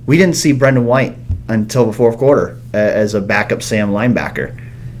 We didn't see Brendan White until the fourth quarter as a backup Sam linebacker.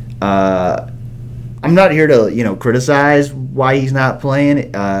 I'm not here to criticize why he's not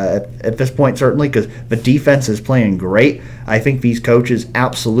playing at this point, certainly, because the defense is playing great. I think these coaches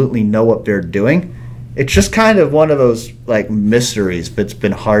absolutely know what they're doing. It's just kind of one of those mysteries that's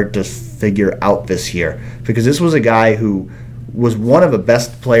been hard to figure out this year, because this was a guy who was one of the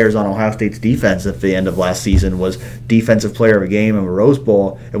best players on Ohio State's defense at the end of last season, was defensive player of the game in the Rose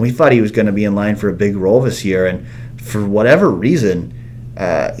Bowl, and we thought he was going to be in line for a big role this year, and for whatever reason,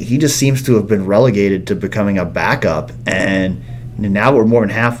 he just seems to have been relegated to becoming a backup, and now we're more than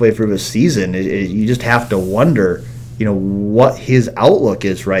halfway through the season. You just have to wonder, what his outlook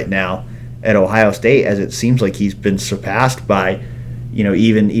is right now at Ohio State, as it seems like he's been surpassed by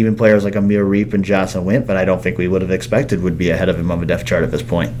even players like Amir Reep and Jocelyn Wint, but I don't think we would have expected would be ahead of him on the depth chart at this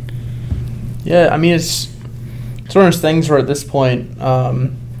point. Yeah, I mean, it's one of those things where at this point,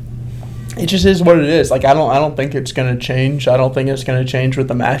 it just is what it is. I don't think it's going to change. I don't think it's going to change with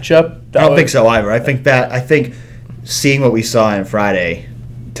the matchup. I don't think so either. I think seeing what we saw on Friday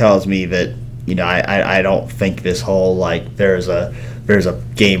tells me that I don't think this whole there's a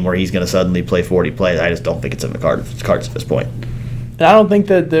game where he's going to suddenly play 40 plays. I just don't think it's in the cards at this point. And I don't think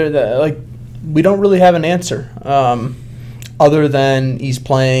that we don't really have an answer other than he's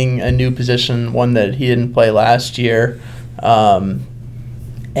playing a new position, one that he didn't play last year.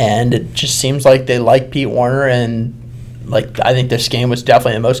 And it just seems like they like Pete Werner, and I think this game was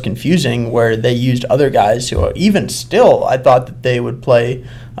definitely the most confusing, where they used other guys who, even still, I thought that they would play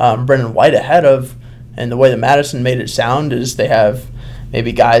Brendan White ahead of. And the way that Madison made it sound is they have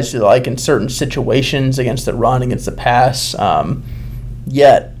maybe guys who in certain situations against the run, against the pass.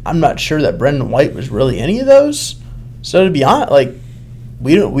 Yet I'm not sure that Brendan White was really any of those. So to be honest,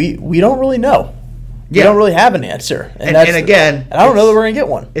 we don't really know. We don't really have an answer. And again, I don't know that we're going to get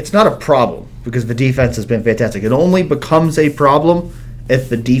one. It's not a problem because the defense has been fantastic. It only becomes a problem if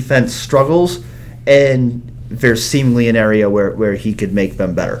the defense struggles and there's seemingly an area where he could make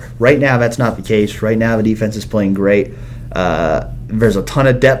them better. Right now, that's not the case. Right now, the defense is playing great. There's a ton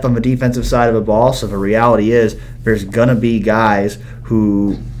of depth on the defensive side of the ball, so the reality is there's going to be guys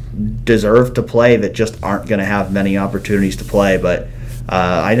who deserve to play that just aren't going to have many opportunities to play. But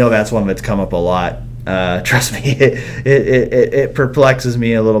I know that's one that's come up a lot. Trust me, it perplexes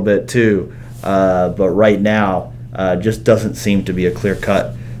me a little bit too. But right now, just doesn't seem to be a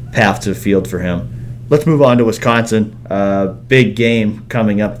clear-cut path to the field for him. Let's move on to Wisconsin. Big game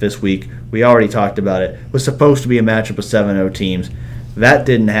coming up this week. We already talked about it. It was supposed to be a matchup of 7-0 teams. That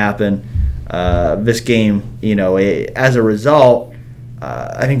didn't happen. This game, as a result,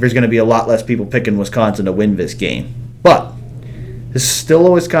 I think there's going to be a lot less people picking Wisconsin to win this game. But this is still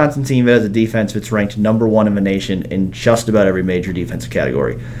a Wisconsin team that has a defense that's ranked number 1 in the nation in just about every major defensive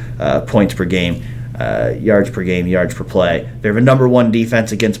category. Points per game, yards per game, yards per play. They're the number 1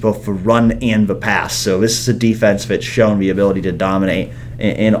 defense against both the run and the pass. So this is a defense that's shown the ability to dominate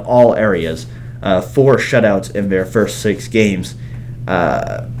in all areas. 4 shutouts in their first 6 games.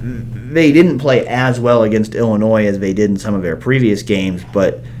 They didn't play as well against Illinois as they did in some of their previous games,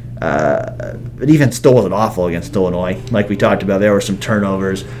 but the defense still wasn't awful against Illinois. Like we talked about, there were some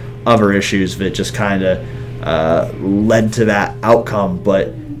turnovers, other issues that just kind of led to that outcome.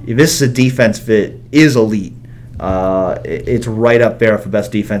 But this is a defense that is elite. It's right up there with the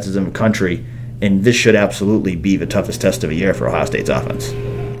best defenses in the country, and this should absolutely be the toughest test of the year for Ohio State's offense.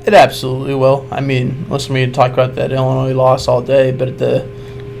 It absolutely will. I mean, listen to me talk about that Illinois loss all day, but at the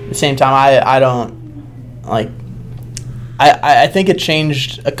same time, I don't like. I think it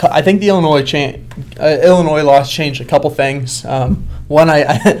changed. I think the Illinois loss changed a couple things. One,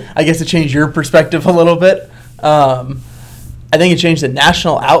 I guess it changed your perspective a little bit. I think it changed the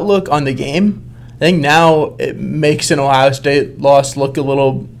national outlook on the game. I think now it makes an Ohio State loss look a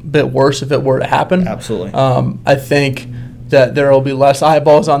little bit worse if it were to happen. Absolutely. I think that there will be less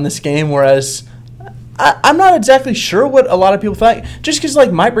eyeballs on this game, whereas I'm not exactly sure what a lot of people think. Just because,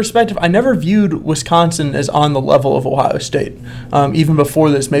 like, my perspective, I never viewed Wisconsin as on the level of Ohio State. Even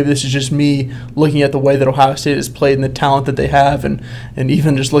before this, maybe this is just me looking at the way that Ohio State has played and the talent that they have, and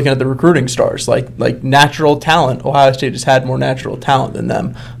even just looking at the recruiting stars. Like natural talent, Ohio State has had more natural talent than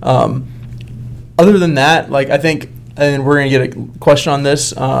them. Other than that, like, I think, and we're going to get a question on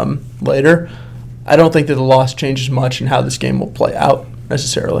this later, I don't think that the loss changes much in how this game will play out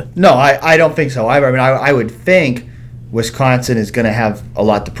necessarily. No, I don't think so either. I mean, I would think Wisconsin is going to have a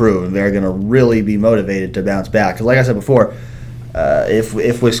lot to prove, and they're going to really be motivated to bounce back. Because like I said before,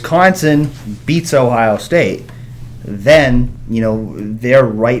 if Wisconsin beats Ohio State, then, you know, they're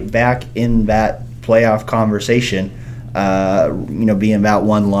right back in that playoff conversation, being that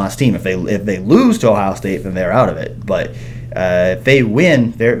one-loss team. If they lose to Ohio State, then they're out of it. But if they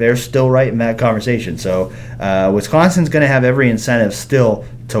win, they're still right in that conversation. So Wisconsin's going to have every incentive still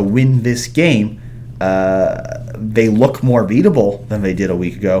to win this game. They look more beatable than they did a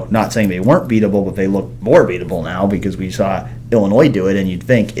week ago. Not saying they weren't beatable, but they look more beatable now because we saw Illinois do it, and you'd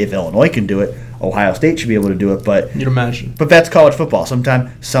think if Illinois can do it, Ohio State should be able to do it. But you'd imagine. But that's college football.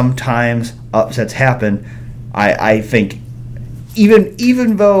 Sometimes upsets happen. I think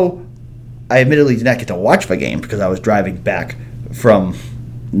even though I admittedly did not get to watch the game because I was driving back from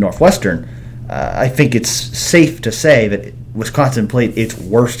Northwestern, I think it's safe to say that Wisconsin played its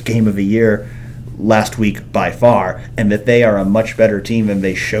worst game of the year last week by far, and that they are a much better team than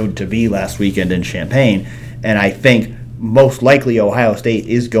they showed to be last weekend in Champaign. And I think most likely Ohio State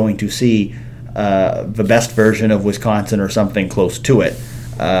is going to see the best version of Wisconsin or something close to it.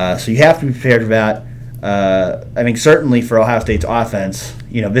 So you have to be prepared for that. I mean, certainly for Ohio State's offense,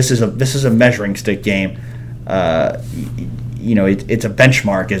 this is a measuring stick game. It's a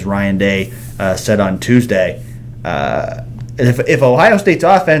benchmark, as Ryan Day said on Tuesday. If Ohio State's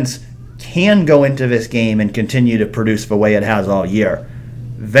offense can go into this game and continue to produce the way it has all year,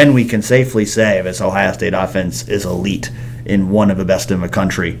 then we can safely say this Ohio State offense is elite and one of the best in the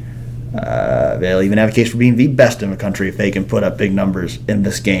country. They'll even have a case for being the best in the country if they can put up big numbers in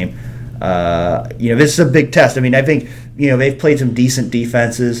this game. This is a big test. I mean, I think, they've played some decent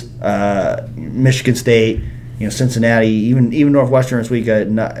defenses. Michigan State, Cincinnati, even Northwestern this week,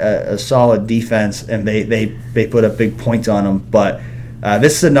 a solid defense, and they put up big points on them. But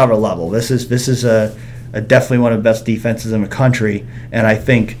this is another level. This is a definitely one of the best defenses in the country, and I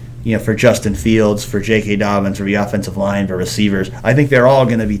think, for Justin Fields, for J.K. Dobbins, for the offensive line, for receivers, I think they're all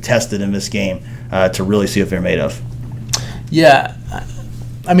going to be tested in this game to really see what they're made of. Yeah,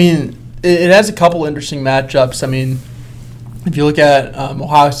 I mean, it has a couple interesting matchups. I mean, if you look at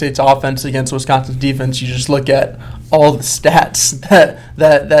Ohio State's offense against Wisconsin's defense, you just look at all the stats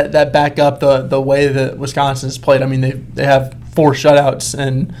that back up the way that Wisconsin has played. I mean, they have 4 shutouts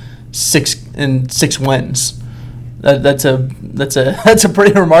and six wins. That's a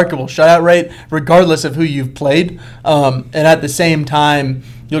pretty remarkable shutout rate, regardless of who you've played. And at the same time,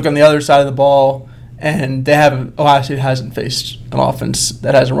 you look on the other side of the ball, and Ohio State hasn't faced an offense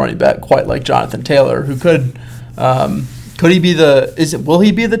that has a running back quite like Jonathan Taylor, who will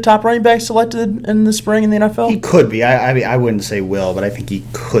he be the top running back selected in the spring in the NFL? He could be. I mean, I wouldn't say will, but I think he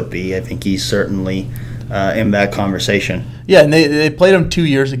could be. I think he's certainly in that conversation. Yeah, and they played him 2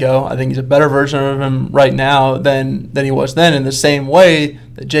 years ago. I think he's a better version of him right now than he was then, in the same way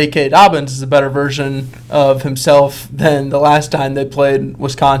that J.K. Dobbins is a better version of himself than the last time they played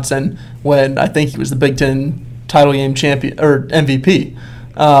Wisconsin, when I think he was the Big Ten title game champion or MVP.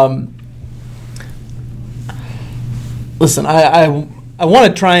 Listen, I want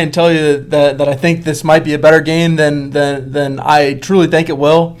to try and tell you that I think this might be a better game than I truly think it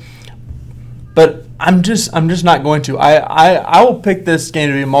will, but I'm just not going to. I will pick this game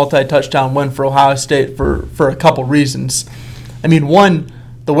to be a multi-touchdown win for Ohio State for a couple reasons. I mean, one,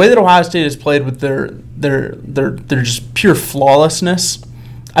 the way that Ohio State has played with their just pure flawlessness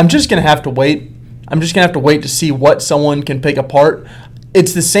I'm just going to have to wait. I'm just going to have to wait to see what someone can pick apart.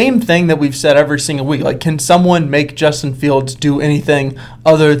 It's the same thing that we've said every single week. Like, can someone make Justin Fields do anything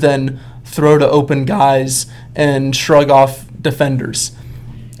other than throw to open guys and shrug off defenders?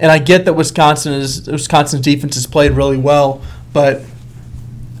 And I get that Wisconsin's defense has played really well, but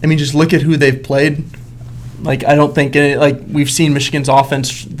I mean, just look at who they've played. Like, I don't think we've seen Michigan's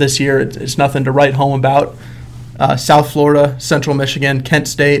offense this year. It's nothing to write home about. South Florida, Central Michigan, Kent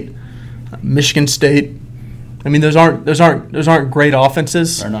State, Michigan State. I mean, those aren't great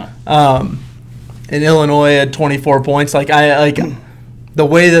offenses. They're not. And Illinois had 24 points. The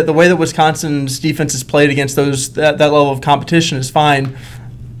way that Wisconsin's defense has played against that level of competition is fine.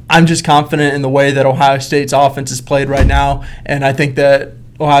 I'm just confident in the way that Ohio State's offense is played right now, and I think that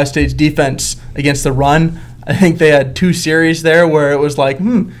Ohio State's defense against the run, I think they had 2 series there where it was like,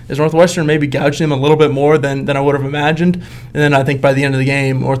 is Northwestern maybe gouging them a little bit more than I would have imagined? And then I think by the end of the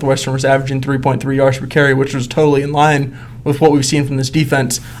game, Northwestern was averaging 3.3 yards per carry, which was totally in line with what we've seen from this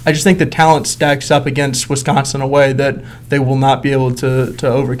defense. I just think the talent stacks up against Wisconsin in a way that they will not be able to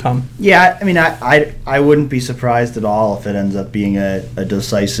overcome. Yeah, I mean, I wouldn't be surprised at all if it ends up being a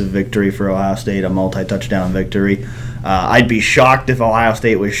decisive victory for Ohio State, a multi-touchdown victory. I'd be shocked if Ohio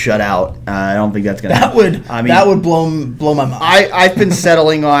State was shut out. I don't think that's going to happen. That would blow my mind. I've been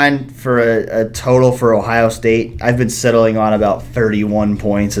settling on for a total for Ohio State. I've been settling on about 31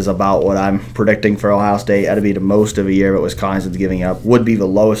 points is about what I'm predicting for Ohio State. That'd be the most of a year, but Wisconsin's giving up. Would be the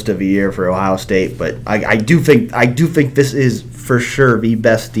lowest of a year for Ohio State, but I do think this is for sure the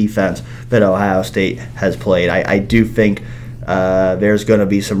best defense that Ohio State has played. I do think there's going to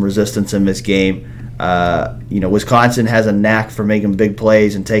be some resistance in this game. Wisconsin has a knack for making big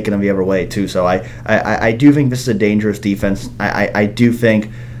plays and taking them the other way too. So I do think this is a dangerous defense. I do think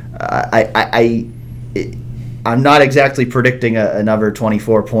I'm not exactly predicting another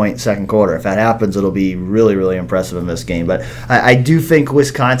 24-point second quarter. If that happens, it'll be really, really impressive in this game. But I do think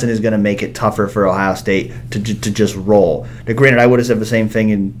Wisconsin is going to make it tougher for Ohio State to just roll. Now, granted, I would have said the same thing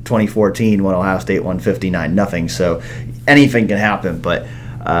in 2014 when Ohio State won 59-0. So anything can happen, but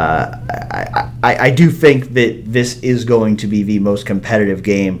I do think that this is going to be the most competitive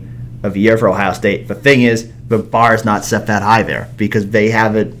game of the year for Ohio State. The thing is, the bar is not set that high there because they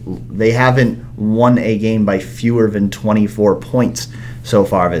haven't won a game by fewer than 24 points so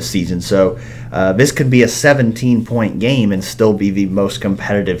far this season. So this could be a 17-point game and still be the most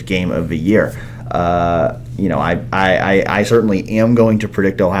competitive game of the year. I certainly am going to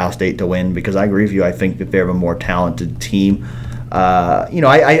predict Ohio State to win because I agree with you. I think that they're a more talented team.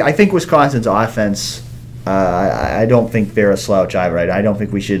 I think Wisconsin's offense, I don't think they're a slouch either. Right? I don't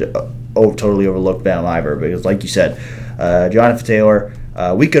think we should totally overlook them either because, like you said, Jonathan Taylor,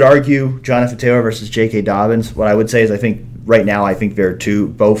 we could argue Jonathan Taylor versus J.K. Dobbins. What I would say is I think they're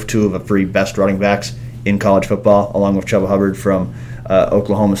both two of the 3 best running backs in college football, along with Chuba Hubbard from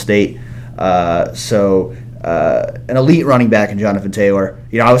Oklahoma State. An elite running back in Jonathan Taylor.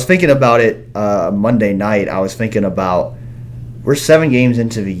 I was thinking about it Monday night. I was thinking about we're 7 games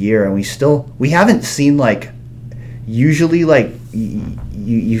into the year and we haven't seen usually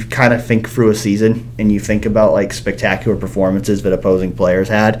you kind of think through a season and you think about spectacular performances that opposing players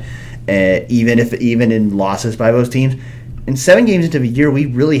had, even in losses by those teams. In 7 games into the year, we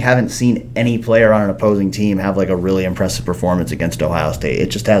really haven't seen any player on an opposing team have a really impressive performance against Ohio State. It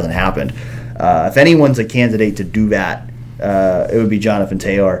just hasn't happened. If anyone's a candidate to do that, it would be Jonathan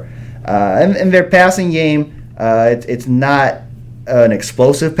Taylor. And their passing game, it's not an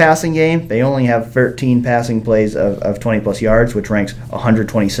explosive passing game. They only have 13 passing plays of 20-plus yards, which ranks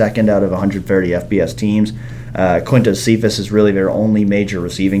 122nd out of 130 FBS teams. Quintus Cephas is really their only major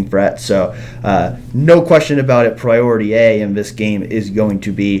receiving threat. So no question about it, priority A in this game is going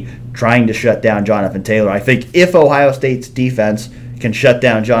to be trying to shut down Jonathan Taylor. I think if Ohio State's defense can shut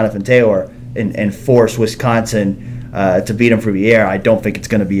down Jonathan Taylor and force Wisconsin to beat him through the air, I don't think it's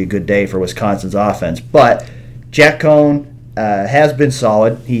going to be a good day for Wisconsin's offense. But Jack Cohn has been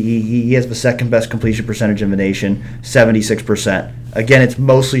solid. He has the second best completion percentage in the nation, 76%. Again, it's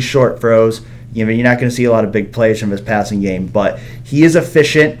mostly short throws. You're not going to see a lot of big plays from his passing game, but he is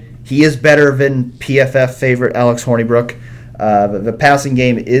efficient. He is better than PFF favorite Alex Hornibrook. The passing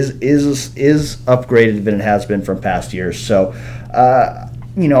game is upgraded than it has been from past years. So,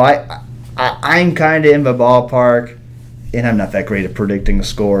 I'm kind of in the ballpark, and I'm not that great at predicting the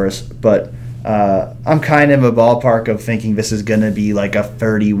scores, but I'm kind of in the ballpark of thinking this is going to be a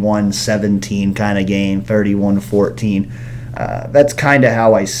 31-17 kind of game, 31-14. That's kind of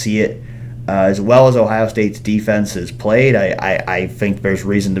how I see it. As well as Ohio State's defense is played, I think there's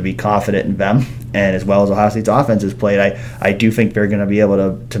reason to be confident in them. And as well as Ohio State's offense has played, I do think they're going to be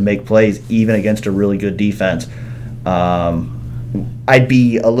able to make plays even against a really good defense. I'd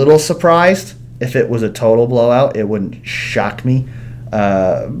be a little surprised if it was a total blowout. It wouldn't shock me.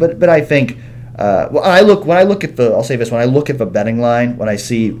 But I think when I look at the betting line, when I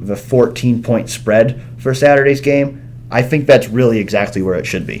see the 14-point spread for Saturday's game, I think that's really exactly where it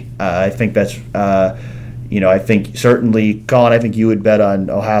should be. I think that's I think certainly, Colin, I think you would bet on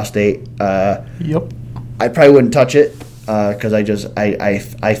Ohio State. Yep. I probably wouldn't touch it because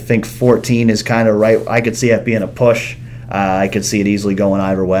I think 14 is kind of right. I could see it being a push. I could see it easily going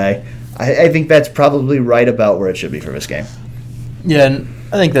either way. I think that's probably right about where it should be for this game. Yeah, and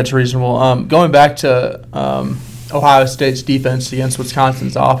I think that's reasonable. Going back to Ohio State's defense against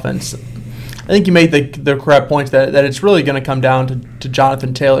Wisconsin's offense, I think you made the correct point that it's really going to come down to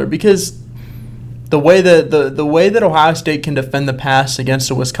Jonathan Taylor, because the way that Ohio State can defend the pass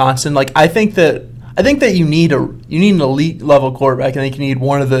against a Wisconsin, I think that you need an elite level quarterback. I think you need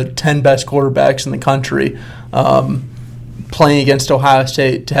one of the 10 best quarterbacks in the country playing against Ohio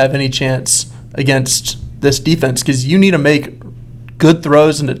State to have any chance against this defense, because you need to make good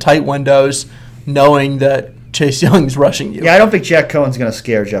throws into tight windows, knowing that Chase Young's rushing you. Yeah, I don't think Jack Cohen's going to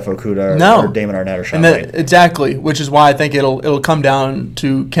scare Jeff Okudah or Damon Arnett or Sean Wade. Exactly, which is why I think it'll come down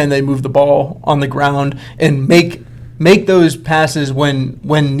to, can they move the ball on the ground and make those passes when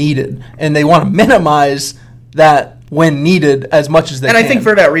needed, and they want to minimize that when needed as much as they can. And I think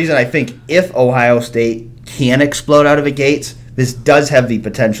for that reason, I think if Ohio State can explode out of the gates, this does have the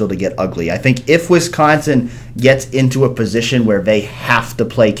potential to get ugly. I think if Wisconsin gets into a position where they have to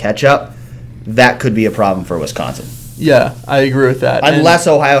play catch-up, that could be a problem for Wisconsin. Yeah, I agree with that. Unless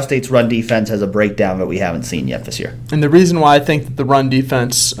Ohio State's run defense has a breakdown that we haven't seen yet this year. And the reason why I think that the run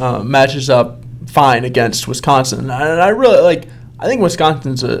defense matches up fine against Wisconsin, and I think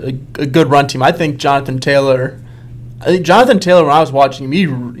Wisconsin's a good run team. I think Jonathan Taylor, when I was watching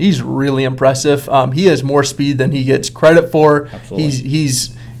him, he's really impressive. He has more speed than he gets credit for. Absolutely.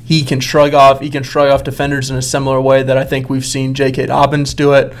 He can shrug off defenders in a similar way that I think we've seen J.K. Dobbins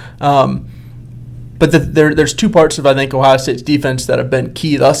do it. But there's two parts of, I think, Ohio State's defense that have been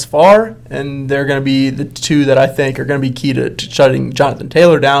key thus far, and they're going to be the two that I think are going to be key to shutting Jonathan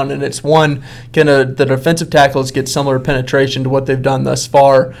Taylor down. And it's one, can the defensive tackles get similar penetration to what they've done thus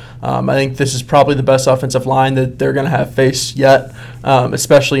far? I think this is probably the best offensive line that they're going to have faced yet,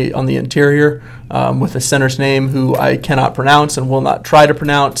 especially on the interior, with a center's name who I cannot pronounce and will not try to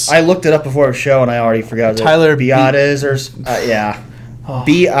pronounce. I looked it up before the show, and I already forgot. Tyler Biadasz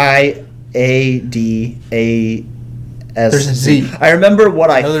B-I-A-D-A-S. There's a Z. I remember what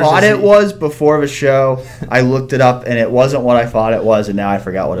I thought it was before the show. I looked it up, and it wasn't what I thought it was, and now I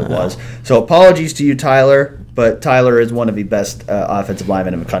forgot what it was. So apologies to you, Tyler, but Tyler is one of the best offensive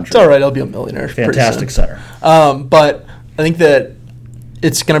linemen in the country. It's all right. He'll be a millionaire. Fantastic center. But I think that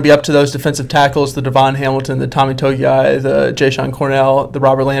it's going to be up to those defensive tackles, the Devon Hamilton, the Tommy Togiai, the Jayshon Cornell, the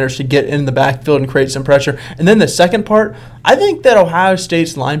Robert Landers, to get in the backfield and create some pressure. And then the second part, I think that Ohio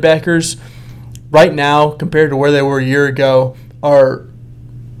State's linebackers right now, compared to where they were a year ago, are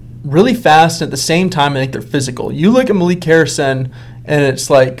really fast. At the same time, I think they're physical. You look at Malik Harrison, and it's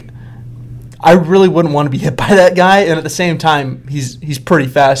like, I really wouldn't want to be hit by that guy, and at the same time, he's pretty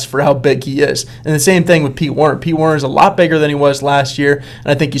fast for how big he is. And the same thing with Pete Werner. Pete Werner is a lot bigger than he was last year, and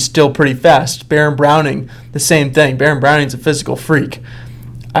I think he's still pretty fast. Baron Browning, the same thing. Baron Browning's a physical freak.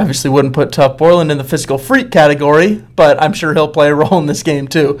 I obviously wouldn't put Tuff Borland in the physical freak category, but I'm sure he'll play a role in this game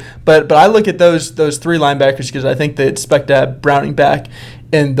too. But I look at those three linebackers because I think they expect to have Browning back,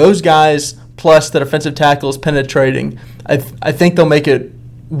 and those guys plus the defensive tackles penetrating, I think they'll make it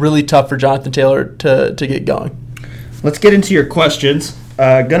really tough for Jonathan Taylor to get going. Let's get into your questions.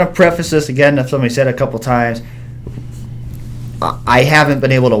 Gonna preface this again, if somebody said a couple times. I haven't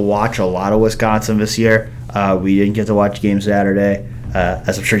been able to watch a lot of Wisconsin this year. We didn't get to watch games Saturday.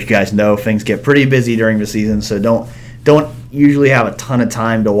 As I'm sure you guys know, things get pretty busy during the season, so don't usually have a ton of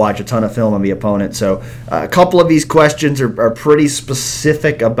time to watch a ton of film on the opponent. So a couple of these questions are pretty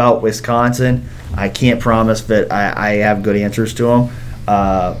specific about Wisconsin. I can't promise that I have good answers to them.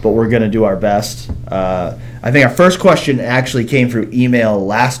 But we're going to do our best. I think our first question actually came through email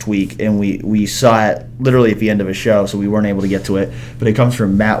last week, and we saw it literally at the end of a show, so we weren't able to get to it. But it comes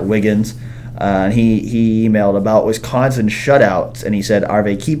from Matt Wiggins, and he emailed about Wisconsin shutouts, and he said, are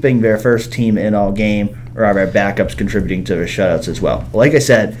they keeping their first team in all game, or are their backups contributing to the shutouts as well? Like I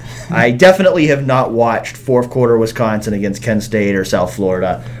said, I definitely have not watched fourth quarter Wisconsin against Kent State or South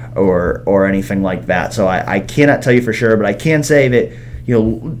Florida or anything like that, so I cannot tell you for sure, but I can say that,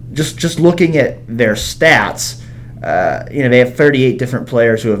 just looking at their stats, they have 38 different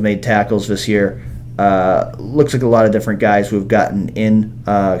players who have made tackles this year. Looks like a lot of different guys who have gotten in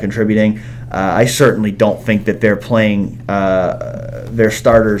contributing. I certainly don't think that they're playing their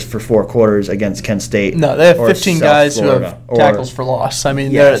starters for 4 quarters against Kent State. No, they have 15 guys who have tackles for loss. I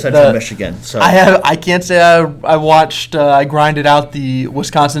mean, Central Michigan. So I can't say I watched. I grinded out the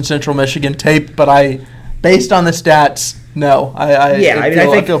Wisconsin Central Michigan tape, but based on the stats, no.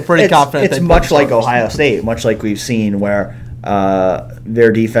 I feel pretty confident. It's much like Ohio State, much like we've seen where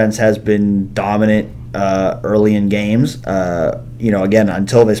their defense has been dominant early in games. Again,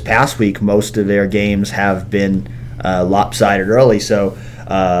 until this past week, most of their games have been lopsided early. So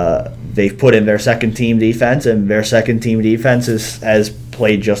they've put in their second-team defense, and their second-team defense has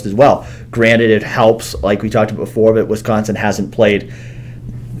played just as well. Granted, it helps, like we talked about before, but Wisconsin hasn't played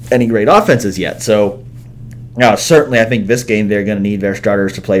any great offenses yet. So certainly I think this game they're going to need their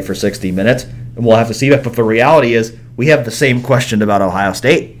starters to play for 60 minutes, and we'll have to see that. But the reality is we have the same question about Ohio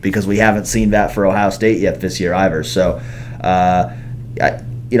State because we haven't seen that for Ohio State yet this year either. So,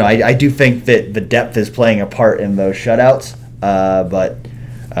 I do think that the depth is playing a part in those shutouts, but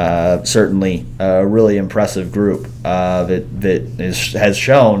certainly a really impressive group that has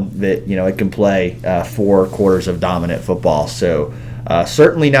shown that it can play 4 quarters of dominant football. So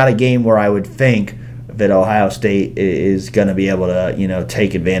certainly not a game where I would think that Ohio State is going to be able to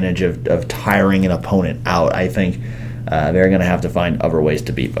take advantage of tiring an opponent out. I think they're going to have to find other ways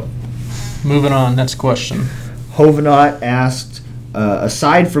to beat them. Moving on, next question. Hovenaut asked,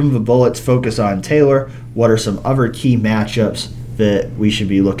 aside from the Bullets' focus on Taylor, what are some other key matchups that we should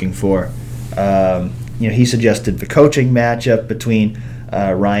be looking for? He suggested the coaching matchup between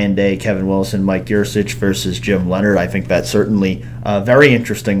Ryan Day, Kevin Wilson, Mike Yursich versus Jim Leonard. I think that's certainly a very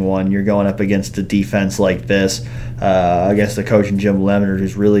interesting one. You're going up against a defense like this, against the coach in Jim Leonard,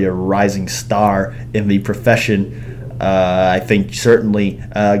 who's really a rising star in the profession. I think certainly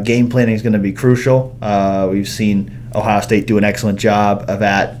game planning is going to be crucial. We've seen Ohio State do an excellent job of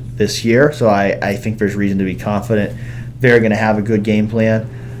that this year, so I think there's reason to be confident they're going to have a good game plan.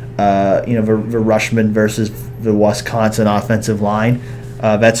 The Rushman versus the Wisconsin offensive line,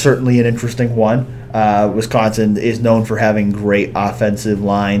 that's certainly an interesting one. Wisconsin is known for having great offensive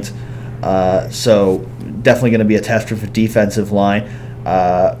lines, so definitely going to be a test for the defensive line.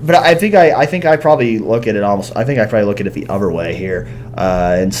 But I think I probably look at it the other way here,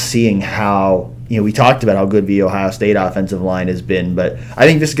 and seeing how we talked about how good the Ohio State offensive line has been, but I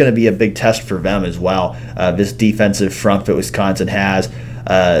think this is going to be a big test for them as well. This defensive front that Wisconsin has,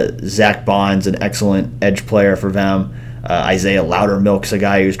 Zach Bond's an excellent edge player for them. Isaiah Loudermilk's a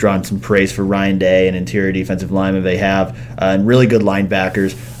guy who's drawn some praise for Ryan Day, an interior defensive lineman they have, and really good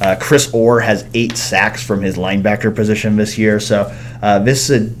linebackers. Chris Orr has 8 sacks from his linebacker position this year, so this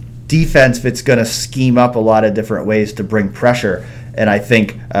is a defense that's going to scheme up a lot of different ways to bring pressure, and I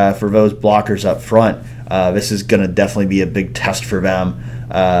think for those blockers up front, this is going to definitely be a big test for them,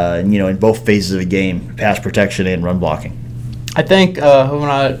 in both phases of the game, pass protection and run blocking. I think when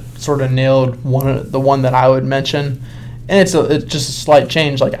I sort of nailed the one that I would mention, and it's just a slight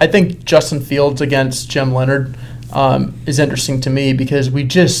change. Like I think Justin Fields against Jim Leonard is interesting to me because we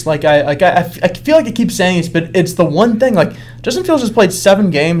just I feel like I keep saying this, but it's the one thing. Like Justin Fields has played 7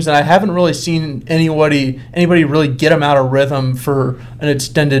 games, and I haven't really seen anybody really get him out of rhythm for an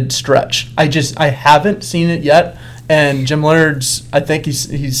extended stretch. I haven't seen it yet. And Jim Leonard's, I think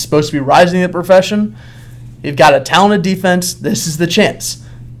he's supposed to be rising in the profession. You've got a talented defense. This is the chance.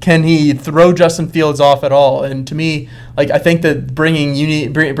 Can he throw Justin Fields off at all? And to me, I think that bringing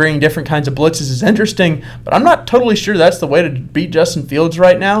different kinds of blitzes is interesting, but I'm not totally sure that's the way to beat Justin Fields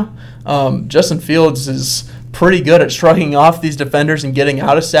right now. Justin Fields is pretty good at shrugging off these defenders and getting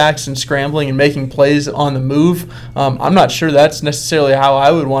out of sacks and scrambling and making plays on the move. I'm not sure that's necessarily how I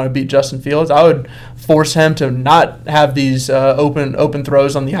would want to beat Justin Fields. I would force him to not have these open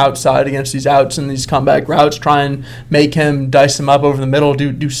throws on the outside against these outs and these comeback routes, try and make him dice them up over the middle,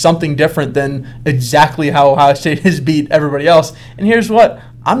 do something different than exactly how Ohio State has beat everybody else. And here's what,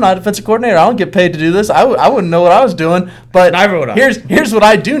 I'm not a defensive coordinator. I don't get paid to do this. I wouldn't know what I was doing. But here's what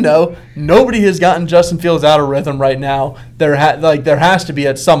I do know. Nobody has gotten Justin Fields out of rhythm right now. There has to be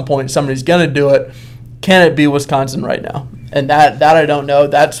at some point somebody's going to do it. Can it be Wisconsin right now? And that I don't know.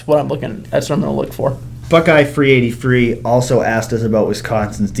 That's what I'm going to look for. Buckeye 383 also asked us about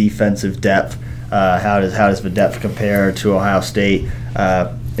Wisconsin's defensive depth. How does the depth compare to Ohio State?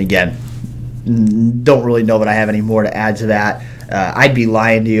 Again, don't really know that I have any more to add to that. I'd be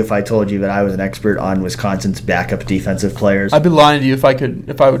lying to you if I told you that I was an expert on Wisconsin's backup defensive players. I'd be lying to you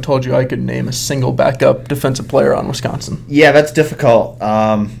if I would told you I could name a single backup defensive player on Wisconsin. Yeah, that's difficult.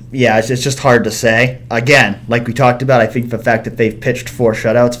 It's just hard to say. Again, like we talked about, I think the fact that they've pitched 4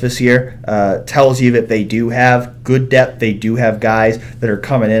 shutouts this year tells you that they do have good depth. They do have guys that are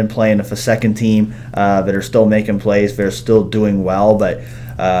coming in playing with a second team that are still making plays. They're still doing well, but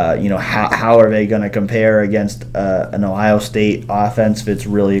how are they going to compare against an Ohio State offense that's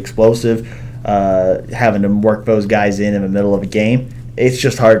really explosive, having to work those guys in the middle of a game? It's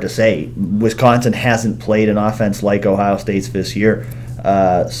just hard to say. Wisconsin hasn't played an offense like Ohio State's this year,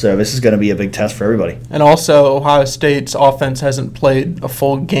 so this is going to be a big test for everybody. And also, Ohio State's offense hasn't played a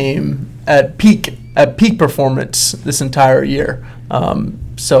full game at peak performance this entire year.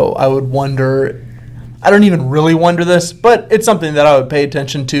 So I would wonder. I don't even really wonder this, but it's something that I would pay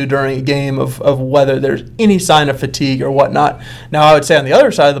attention to during a game of whether there's any sign of fatigue or whatnot. Now, I would say on the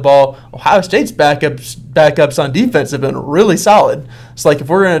other side of the ball, Ohio State's backups on defense have been really solid. It's like if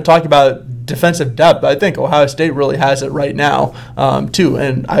we're going to talk about defensive depth, I think Ohio State really has it right now, too.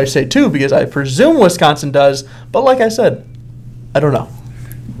 And I say too because I presume Wisconsin does, but like I said, I don't know.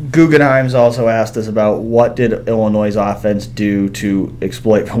 Guggenheim's also asked us about what did Illinois' offense do to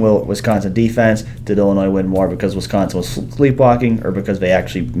exploit Wisconsin defense. Did Illinois win more because Wisconsin was sleepwalking or because they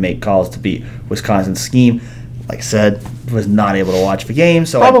actually make calls to beat Wisconsin's scheme? Like I said, was not able to watch the game,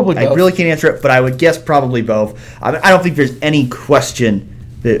 so I really can't answer it, but I would guess probably both. I don't think there's any question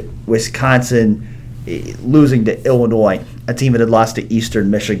that Wisconsin losing to Illinois, a team that had lost to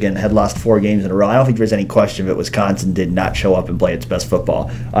Eastern Michigan, had lost 4 games in a row. I don't think there's any question that Wisconsin did not show up and play its best football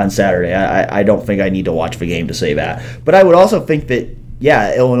on Saturday. I don't think I need to watch the game to say that. But I would also think that,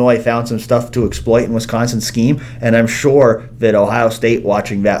 Illinois found some stuff to exploit in Wisconsin's scheme, and I'm sure that Ohio State,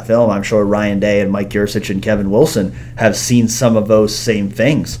 watching that film, I'm sure Ryan Day and Mike Yursich and Kevin Wilson have seen some of those same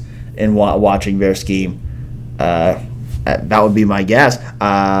things in watching their scheme. That would be my guess.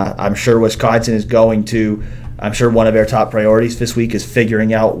 I'm sure Wisconsin is I'm sure one of their top priorities this week is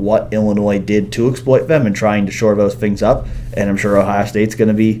figuring out what Illinois did to exploit them and trying to shore those things up. And I'm sure Ohio State's going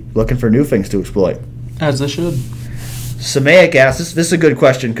to be looking for new things to exploit. As they should. Samaic asks, this is a good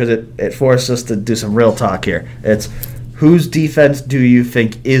question because it forces us to do some real talk here. It's, whose defense do you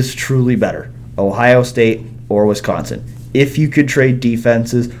think is truly better, Ohio State or Wisconsin? If you could trade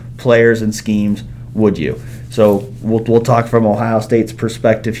defenses, players, and schemes, would you? So we'll talk from Ohio State's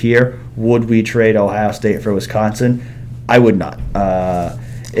perspective here. Would we trade Ohio State for Wisconsin? I would not. No.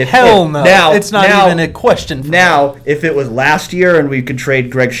 It's not even a question. If it was last year and we could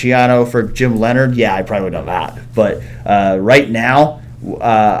trade Greg Schiano for Jim Leonard, I probably would have that. But right now,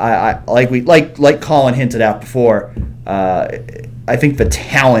 I like Colin hinted at before, I think the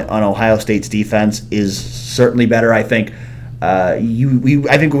talent on Ohio State's defense is certainly better. I think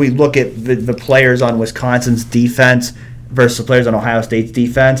I think when we look at the players on Wisconsin's defense versus the players on Ohio State's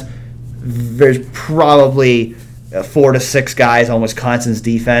defense, there's probably 4 to 6 guys on Wisconsin's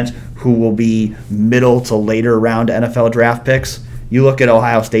defense who will be middle to later round NFL draft picks. You look at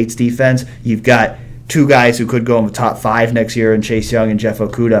Ohio State's defense, you've got 2 guys who could go in the top 5 next year in Chase Young and Jeff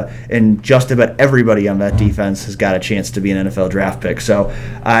Okudah, and just about everybody on that defense has got a chance to be an NFL draft pick. So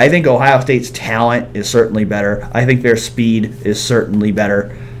I think Ohio State's talent is certainly better. I think their speed is certainly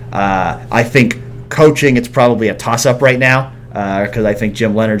better. I think coaching, it's probably a toss-up right now because I think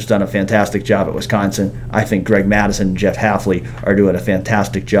Jim Leonard's done a fantastic job at Wisconsin. I think Greg Madison and Jeff Hafley are doing a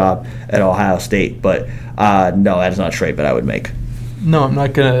fantastic job at Ohio State. But no, that is not a trade that I would make. No, I'm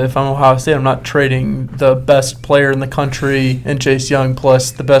not going to. If I'm Ohio State, I'm not trading the best player in the country in Chase Young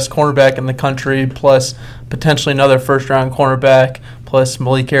plus the best cornerback in the country plus potentially another first-round cornerback plus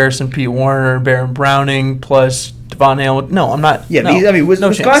Malik Harrison, Pete Warner, Baron Browning plus Devon Hamilton. No, I'm not. Yeah,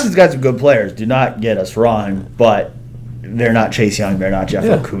 Wisconsin's got some good players. Do not get us wrong, but they're not Chase Young. They're not Jeff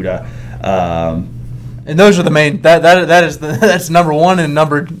Okudah. And those are the main. That's number one and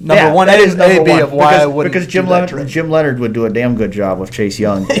number one A is number B one, of why I wouldn't. Because Jim Leonard would do a damn good job with Chase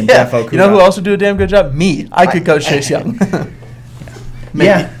Young and Jeff Okudah. You know who else would do a damn good job? Me. I could coach Chase Young.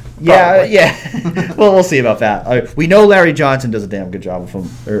 Yeah. Well, we'll see about that. We know Larry Johnson does a damn good job with him.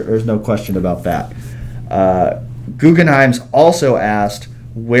 There's no question about that. Guggenheim's also asked,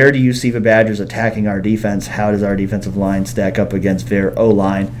 where do you see the Badgers attacking our defense? How does our defensive line stack up against their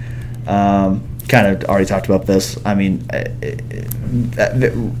O-line? Kind of already talked about this. I mean, they're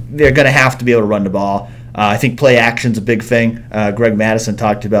going to have to be able to run the ball. I think play action's a big thing. Greg Madison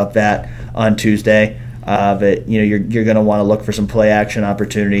talked about that on Tuesday. That you're going to want to look for some play action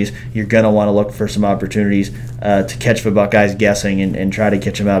opportunities. You're going to want to look for some opportunities to catch the Buckeyes guessing and try to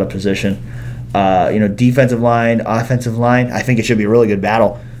catch them out of position. defensive line, offensive line. I think it should be a really good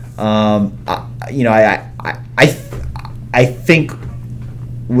battle. I think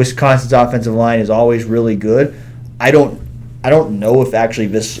Wisconsin's offensive line is always really good. I don't know if actually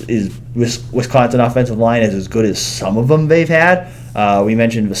Wisconsin offensive line is as good as some of them they've had. We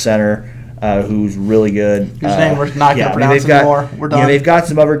mentioned the center, who's really good. Whose name we're not going to pronounce anymore. We're done. They've got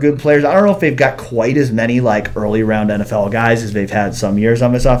some other good players. I don't know if they've got quite as many like early round NFL guys as they've had some years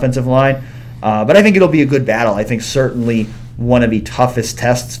on this offensive line. But I think it'll be a good battle. I think certainly one of the toughest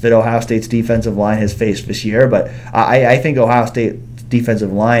tests that Ohio State's defensive line has faced this year. But I think Ohio State's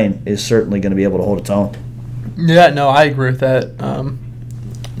defensive line is certainly going to be able to hold its own. Yeah, no, I agree with that.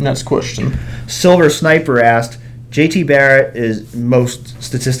 Next question. Silver Sniper asked, JT Barrett is most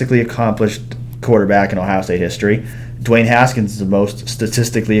statistically accomplished quarterback in Ohio State history. Dwayne Haskins is the most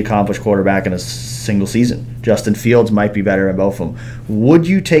statistically accomplished quarterback in a single season. Justin Fields might be better in both of them. Would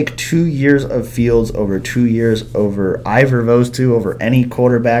you take 2 years of Fields over 2 years over either of those two over any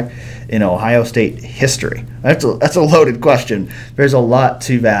quarterback in Ohio State history? That's a loaded question. There's a lot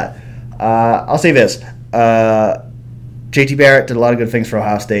to that. I'll say this. JT Barrett did a lot of good things for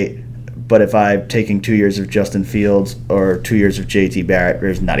Ohio State, but if I'm taking 2 years of Justin Fields or 2 years of JT Barrett,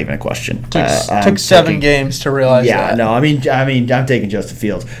 there's not even a question. Took 7 games to realize that. Yeah, no, I mean, I'm taking Justin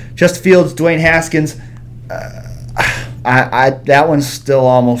Fields. Justin Fields, Dwayne Haskins, that one's still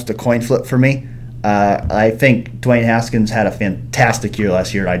almost a coin flip for me. I think Dwayne Haskins had a fantastic year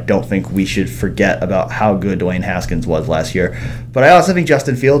last year, and I don't think we should forget about how good Dwayne Haskins was last year. But I also think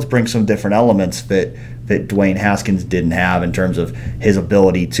Justin Fields brings some different elements that Dwayne Haskins didn't have in terms of his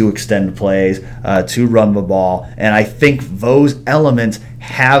ability to extend plays, to run the ball, and I think those elements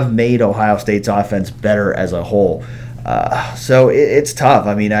have made Ohio State's offense better as a whole. So it's tough.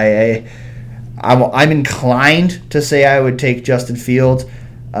 I mean, I'm inclined to say I would take Justin Fields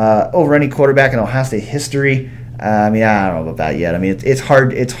over any quarterback in Ohio State history. I don't know about that yet. I mean, it's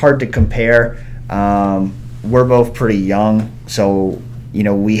hard to compare. We're both pretty young, so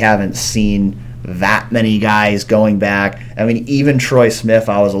we haven't seen that many guys going back. I mean, even Troy Smith,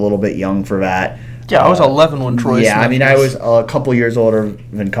 I was a little bit young for that. Yeah, I was 11 when Troy Smith. Yeah, I mean, I was a couple years older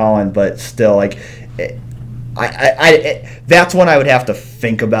than Colin, but still, that's one I would have to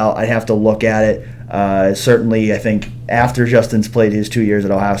think about. I'd have to look at it. Certainly, I think after Justin's played his 2 years at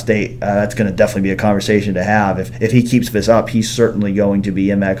Ohio State, that's going to definitely be a conversation to have. If he keeps this up, he's certainly going to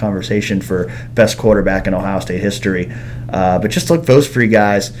be in that conversation for best quarterback in Ohio State history. But just look, those three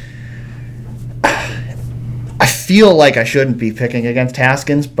guys, I feel like I shouldn't be picking against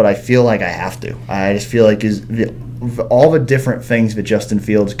Haskins, but I feel like I have to. I just feel like all the different things that Justin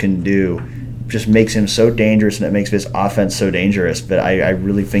Fields can do just makes him so dangerous, and it makes this offense so dangerous that I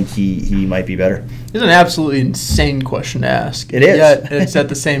really think he might be better. It's an absolutely insane question to ask. It is. Yet it's at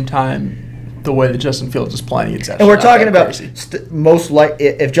the same time the way that Justin Fields is playing. It's and we're talking about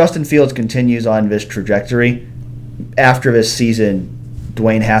if Justin Fields continues on this trajectory after this season,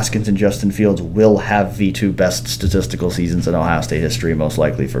 Dwayne Haskins and Justin Fields will have the two best statistical seasons in Ohio State history, most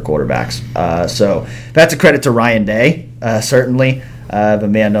likely for quarterbacks. So that's a credit to Ryan Day, certainly. The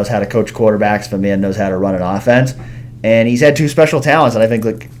man knows how to coach quarterbacks. The man knows how to run an offense. And he's had two special talents. And I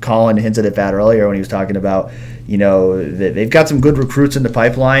think Colin hinted at that earlier when he was talking about, they've got some good recruits in the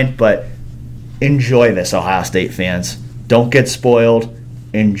pipeline, but enjoy this, Ohio State fans. Don't get spoiled.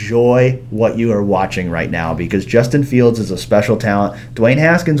 Enjoy what you are watching right now, because Justin Fields is a special talent. Dwayne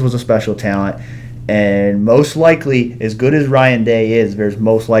Haskins was a special talent. And most likely, as good as Ryan Day is, there's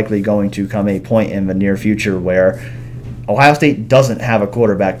most likely going to come a point in the near future where Ohio State doesn't have a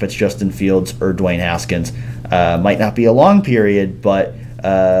quarterback that's Justin Fields or Dwayne Haskins. Might not be a long period, but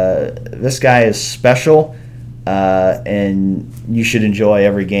this guy is special, and you should enjoy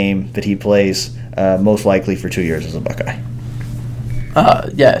every game that he plays, most likely for 2 years as a Buckeye.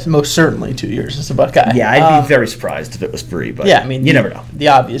 Yes, most certainly 2 years as a Buckeye. Yeah, I'd be very surprised if it was 3, but yeah, I mean, you never know. The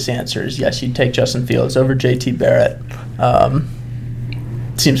obvious answer is yes, you'd take Justin Fields over JT Barrett.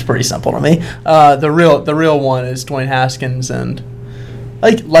 Seems pretty simple to me. The real one is Dwayne Haskins, and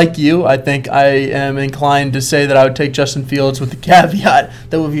like you, I think I am inclined to say that I would take Justin Fields with the caveat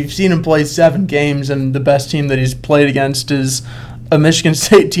that if you've seen him play 7 games and the best team that he's played against is a Michigan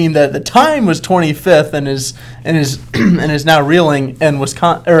State team that at the time was 25th and is now reeling, and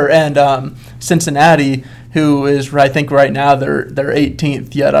Cincinnati, who is, I think right now they're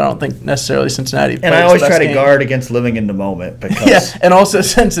 18th. Yet I don't think necessarily Cincinnati. And I always try to guard against living in the moment, because yeah, and also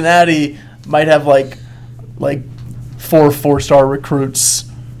Cincinnati might have like 4 4-star recruits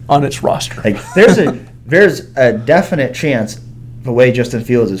on its roster. There's a definite chance the way Justin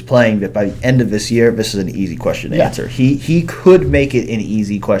Fields is playing, that by the end of this year, this is an easy question to answer. He could make it an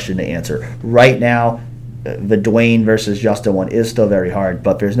easy question to answer. Right now, the Dwayne versus Justin one is still very hard,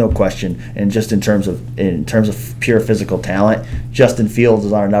 but there's no question. And just in terms of pure physical talent, Justin Fields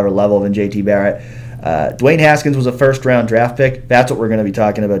is on another level than JT Barrett. Dwayne Haskins was a first-round draft pick. That's what we're going to be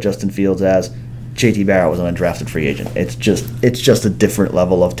talking about Justin Fields as. JT Barrett was an undrafted free agent. It's just a different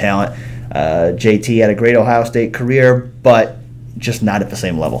level of talent. JT had a great Ohio State career, but just not at the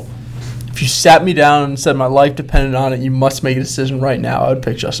same level. If you sat me down and said my life depended on it, you must make a decision right now, I would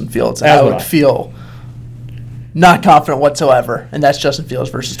pick Justin Fields. I would feel not confident whatsoever, and that's Justin Fields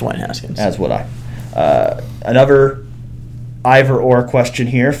versus Dwayne Haskins. As would I. Another either-or question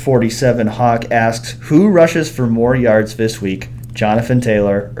here. 47 Hawk asks, who rushes for more yards this week, Jonathan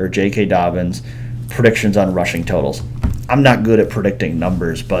Taylor or J.K. Dobbins? Predictions on rushing totals. I'm not good at predicting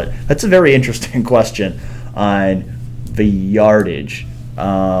numbers, but that's a very interesting question on the yardage.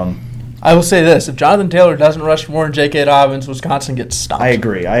 I will say this: if Jonathan Taylor doesn't rush more than J.K. Dobbins, Wisconsin gets stopped. I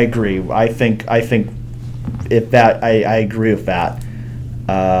agree. I think if that, I agree with that,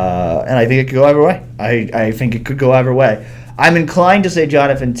 and I think it could go either way. I think it could go either way. I'm inclined to say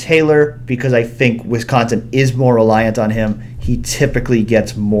Jonathan Taylor because I think Wisconsin is more reliant on him. He typically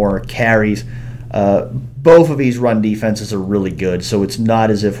gets more carries. Both of these run defenses are really good, so it's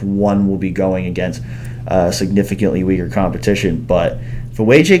not as if one will be going against significantly weaker competition. But the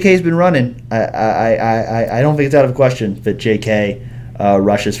way JK's been running, I don't think it's out of question that JK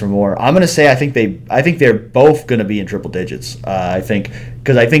rushes for more. I'm going to say I think they're both going to be in triple digits. I think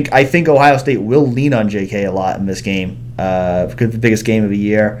Ohio State will lean on JK a lot in this game because it's the biggest game of the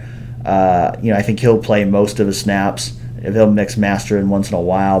year. I think he'll play most of the snaps. They'll mix Master in once in a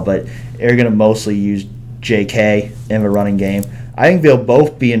while, but they're going to mostly use JK in the running game. I think they'll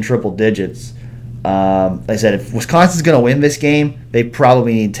both be in triple digits. Like I said, if Wisconsin's going to win this game, they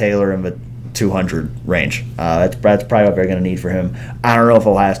probably need Taylor in the 200 range. That's probably what they're going to need for him. I don't know if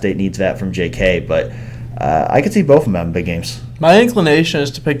Ohio State needs that from JK, but I could see both of them having big games. My inclination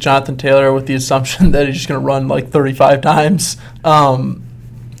is to pick Jonathan Taylor with the assumption that he's just going to run like 35 times.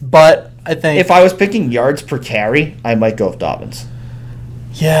 But I think if I was picking yards per carry, I might go with Dobbins.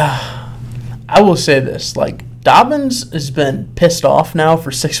 Yeah. I will say this. Like, Dobbins has been pissed off now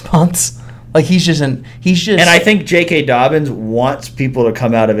for 6 months. Like, he's just. And I think J.K. Dobbins wants people to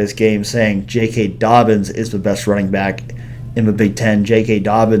come out of his game saying J.K. Dobbins is the best running back in the Big Ten. J.K.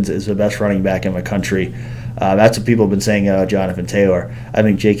 Dobbins is the best running back in the country. That's what people have been saying about Jonathan Taylor. I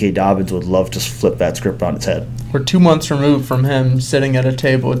think J.K. Dobbins would love to flip that script on its head. We're 2 months removed from him sitting at a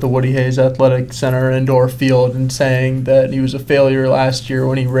table at the Woody Hayes Athletic Center indoor field and saying that he was a failure last year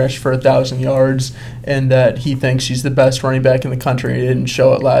when he rushed for 1,000 yards and that he thinks he's the best running back in the country. He didn't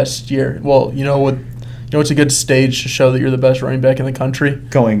show it last year. Well, you know what? You know, it's a good stage to show that you're the best running back in the country.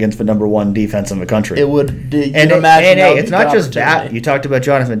 Going against the number one defense in the country. It would. And it's not just that. You talked about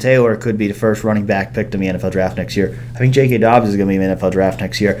Jonathan Taylor could be the first running back picked in the NFL draft next year. I think J.K. Dobbins is going to be in the NFL draft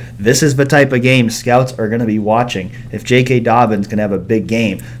next year. This is the type of game scouts are going to be watching. If J.K. Dobbins can have a big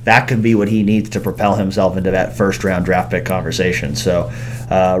game, that could be what he needs to propel himself into that first-round draft pick conversation. So,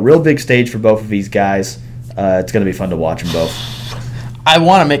 real big stage for both of these guys. It's going to be fun to watch them both. I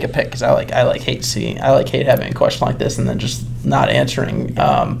want to make a pick because I hate having a question like this and then just not answering.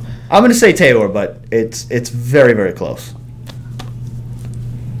 I'm going to say Taylor, but it's very, very close.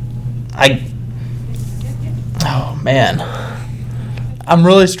 Oh man, I'm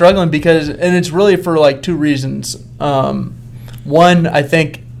really struggling because, and it's really for like two reasons. One, I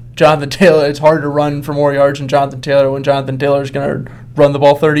think Jonathan Taylor. It's hard to run for more yards than Jonathan Taylor when Jonathan Taylor is going to run the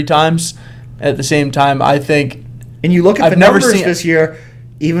ball 30 times. At the same time, I think. And you look at the numbers this year,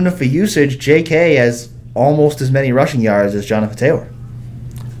 even with the usage, J.K. has almost as many rushing yards as Jonathan Taylor.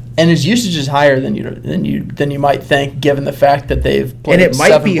 And his usage is higher than you might think, given the fact that they've played. And it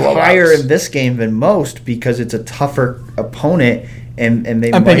might be higher in this game than most because it's a tougher opponent, and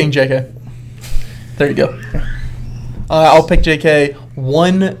they. I'm picking J.K. There you go. I'll pick J.K.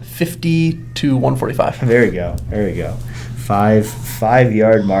 150 to 145. There you go.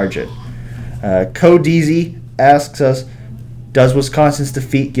 5-yard margin. Codeezy asks us, does Wisconsin's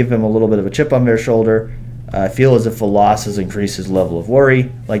defeat give them a little bit of a chip on their shoulder? I feel as if the loss has increased his level of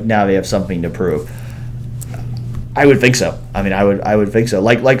worry. Like now they have something to prove. I would think so. I would think so.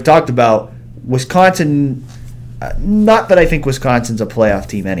 Like talked about, Wisconsin. Not that I think Wisconsin's a playoff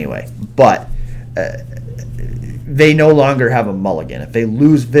team anyway, but they no longer have a mulligan. If they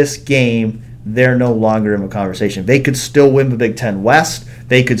lose this game, they're no longer in the conversation. They could still win the Big Ten West.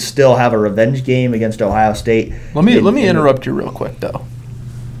 They could still have a revenge game against Ohio State. Let me interrupt you real quick, though.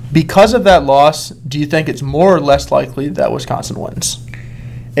 Because of that loss, do you think it's more or less likely that Wisconsin wins?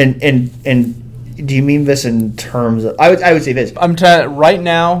 And do you mean this in terms of? I would say this. I'm telling you, right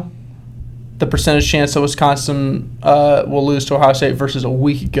now, the percentage chance that Wisconsin will lose to Ohio State versus a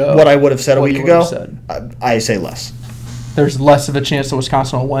week ago. What I would have said a week ago, I say less. There's less of a chance that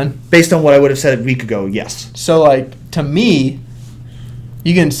Wisconsin will win? Based on what I would have said a week ago, yes. So, to me,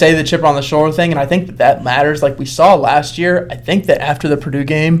 you can say the chip on the shoulder thing, and I think that matters. Like we saw last year, I think that after the Purdue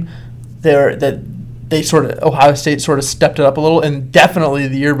game, Ohio State sort of stepped it up a little, and definitely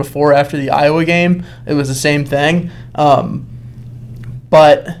the year before after the Iowa game, it was the same thing.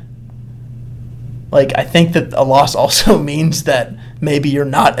 But I think that a loss also means that maybe you're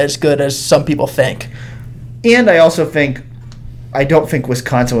not as good as some people think. And I don't think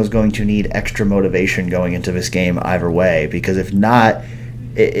Wisconsin was going to need extra motivation going into this game either way, because if not,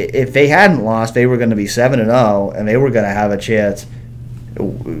 if they hadn't lost, they were going to be 7-0, and they were going to have a chance.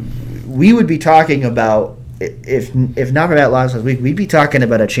 We would be talking about, if not for that loss last week, we'd be talking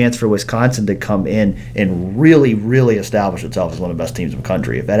about a chance for Wisconsin to come in and really, really establish itself as one of the best teams in the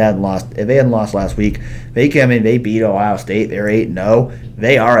country. If they hadn't lost last week, they came in, they beat Ohio State, they're 8-0.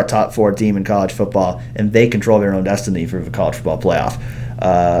 They are a top 4 team in college football, and they control their own destiny for the college football playoff.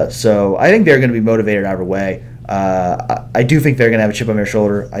 So I think they're going to be motivated either way. I do think they're going to have a chip on their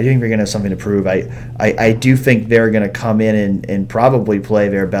shoulder. I do think they're going to have something to prove. I do think they're going to come in and probably play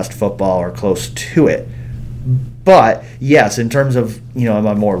their best football or close to it. But, yes, in terms of, am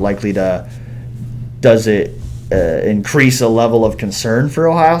I more likely to – does it increase a level of concern for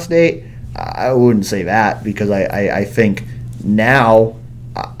Ohio State? I wouldn't say that, because I think now,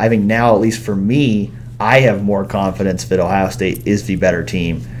 at least for me, I have more confidence that Ohio State is the better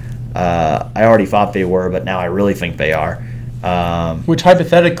team. I already thought they were, but now I really think they are. Which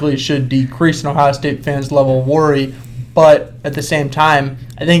hypothetically should decrease an Ohio State fans' level of worry, but at the same time,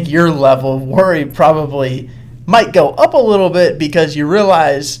 I think your level of worry probably might go up a little bit, because you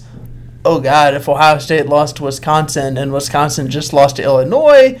realize, oh God, if Ohio State lost to Wisconsin and Wisconsin just lost to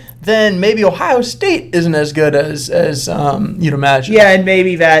Illinois, then maybe Ohio State isn't as good as you'd imagine. Yeah, and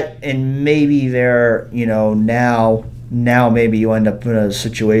maybe they're, now maybe you end up in a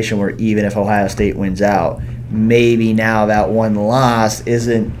situation where even if Ohio State wins out, maybe now that one loss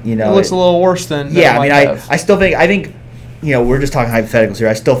isn't, it looks a little worse than yeah. I think we're just talking hypotheticals here.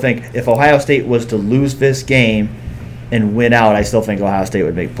 I still think if Ohio State was to lose this game and win out, I still think Ohio State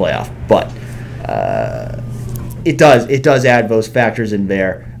would make playoff. But it does add those factors in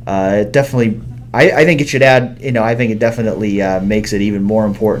there. It definitely, I think it should add. I think it definitely makes it even more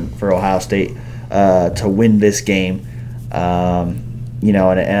important for Ohio State to win this game. And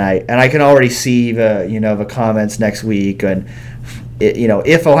I can already see the comments next week, and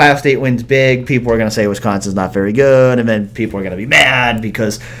if Ohio State wins big, people are going to say Wisconsin's not very good, and then people are going to be mad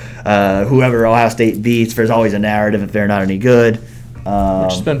because whoever Ohio State beats, there's always a narrative if they're not any good. Which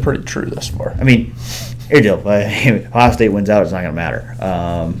has been pretty true thus far. I mean, here's the deal. Ohio State wins out, it's not going to matter.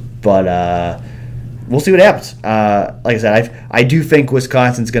 But we'll see what happens. Like I said, I do think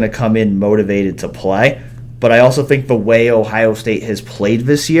Wisconsin's going to come in motivated to play, but I also think the way Ohio State has played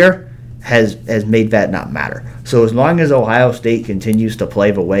this year has made that not matter. So as long as Ohio State continues to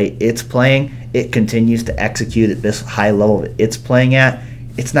play the way it's playing, it continues to execute at this high level that it's playing at,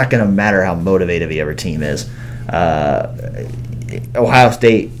 it's not going to matter how motivated the other team is. Ohio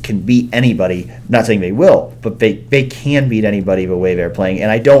State can beat anybody. I'm not saying they will, but they can beat anybody the way they're playing.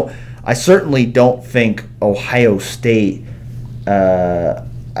 And I certainly don't think Ohio State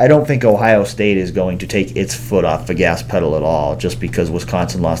is going to take its foot off the gas pedal at all just because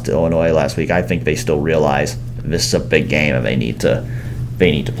Wisconsin lost to Illinois last week. I think they still realize this is a big game and they need to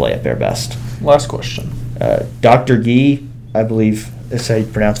play at their best. Last question. Dr. Gee, I believe is how you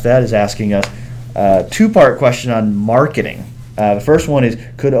pronounce that, is asking us a two-part question on marketing. The first one is,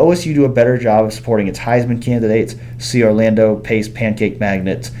 could OSU do a better job of supporting its Heisman candidates? See Orlando Pace Pancake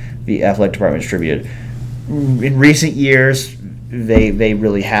Magnets, the athletic department distributed. In recent years, they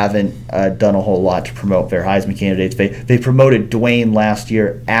really haven't done a whole lot to promote their Heisman candidates. They promoted Dwayne last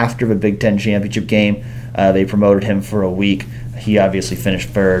year after the Big Ten championship game. They promoted him for a week. He obviously finished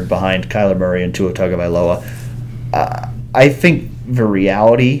third behind Kyler Murray and Tua Tagovailoa. I think the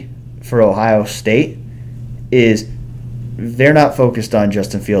reality for Ohio State is they're not focused on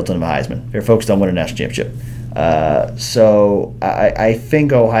Justin Fields and the Heisman. They're focused on winning a national championship. So I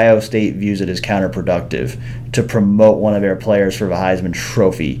think Ohio State views it as counterproductive to promote one of their players for the Heisman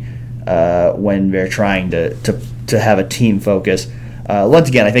Trophy when they're trying to have a team focus. Once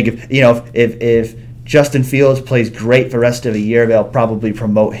again, I think if Justin Fields plays great for the rest of the year, they'll probably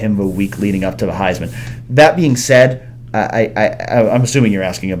promote him the week leading up to the Heisman. That being said, I'm assuming you're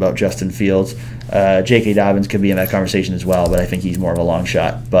asking about Justin Fields. J.K. Dobbins could be in that conversation as well, but I think he's more of a long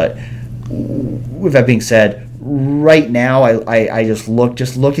shot. But with that being said, right now I just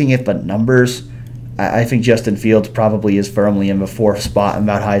looking at the numbers, I think Justin Fields probably is firmly in the fourth spot in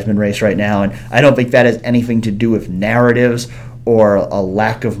that Heisman race right now, and I don't think that has anything to do with narratives or a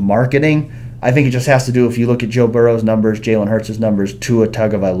lack of marketing. I think it just has to do, if you look at Joe Burrow's numbers, Jalen Hurts' numbers, Tua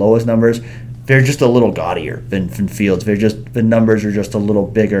Tagovailoa's numbers, they're just a little gaudier than Fields. The numbers are just a little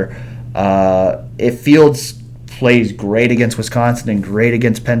bigger. If Fields plays great against Wisconsin and great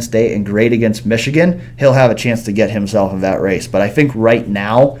against Penn State and great against Michigan, he'll have a chance to get himself in that race. But I think right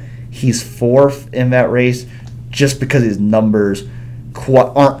now he's fourth in that race just because his numbers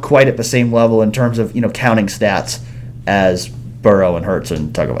aren't quite at the same level in terms of counting stats as Burrow and Hurts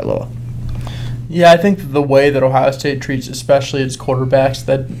and Tagovailoa. Yeah, I think the way that Ohio State treats especially its quarterbacks,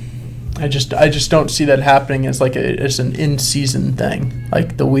 that I just don't see that happening as as an in-season thing.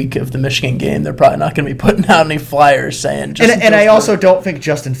 Like the week of the Michigan game, they're probably not going to be putting out any flyers saying. And I also don't think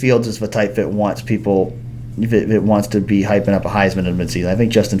Justin Fields is the type that wants people. If it wants to be hyping up a Heisman in midseason, I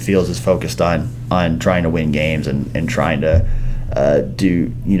think Justin Fields is focused on trying to win games and trying to do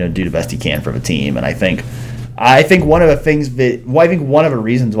the best he can for the team. And I think one of the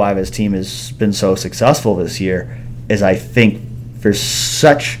reasons why this team has been so successful this year is I think there's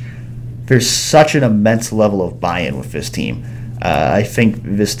such an immense level of buy-in with this team. I think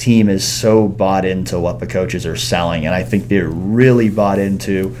this team is so bought into what the coaches are selling, and I think they're really bought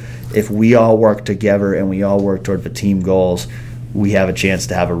into, if we all work together and we all work toward the team goals, we have a chance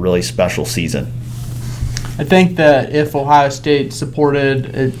to have a really special season. I think that if Ohio State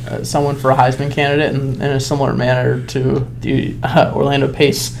supported someone for a Heisman candidate in a similar manner to the Orlando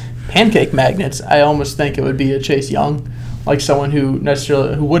Pace pancake magnets, I almost think it would be a Chase Young, like someone who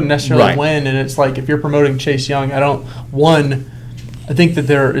wouldn't necessarily win. And it's like, if you're promoting Chase Young, I think that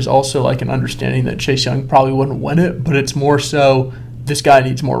there is also like an understanding that Chase Young probably wouldn't win it, but it's more so this guy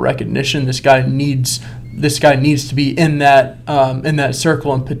needs more recognition. This guy needs to be in that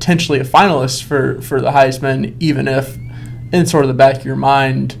circle and potentially a finalist for the Heisman, even if in sort of the back of your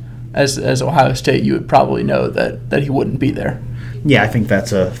mind as Ohio State you would probably know that he wouldn't be there. Yeah, I think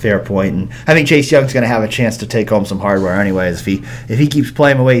that's a fair point, and I think Chase Young's going to have a chance to take home some hardware anyways. If he keeps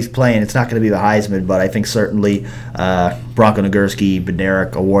playing the way he's playing, it's not going to be the Heisman, but I think certainly Bronco Nagurski,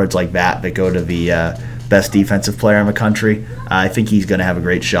 Bednarik, awards like that go to the best defensive player in the country. I think he's going to have a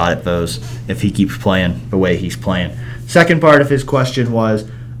great shot at those if he keeps playing the way he's playing. Second part of his question was,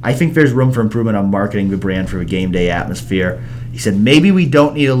 I think there's room for improvement on marketing the brand for the game day atmosphere. He said, maybe we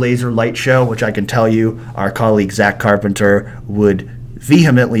don't need a laser light show, which I can tell you our colleague Zach Carpenter would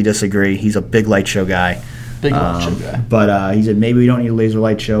vehemently disagree. He's a big light show guy. But he said, maybe we don't need a laser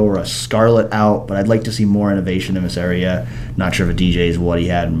light show or a scarlet out, but I'd like to see more innovation in this area. Not sure if a DJ is what he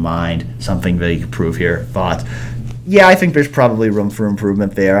had in mind, something that he could prove here. Thoughts? Yeah, I think there's probably room for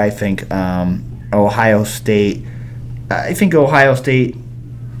improvement there. I think Ohio State's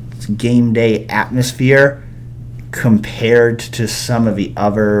game day atmosphere compared to some of the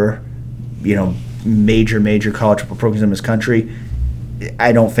other, major college football programs in this country,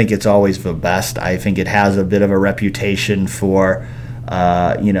 I don't think it's always the best. I think it has a bit of a reputation for,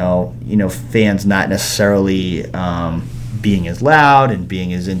 fans not necessarily being as loud and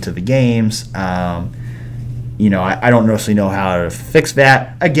being as into the games. I don't necessarily know how to fix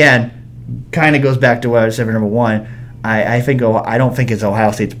that. Again, kind of goes back to what I said for number one. I don't think it's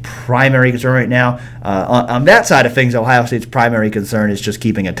Ohio State's primary concern right now. On that side of things, Ohio State's primary concern is just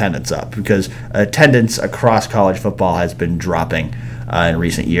keeping attendance up, because attendance across college football has been dropping in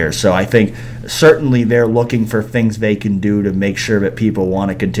recent years. So I think certainly they're looking for things they can do to make sure that people want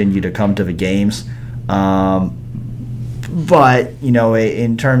to continue to come to the games. But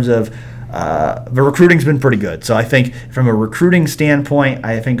in terms of the recruiting's been pretty good. So I think from a recruiting standpoint,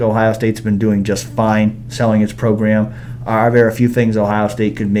 I think Ohio State's been doing just fine selling its program. Are there a few things Ohio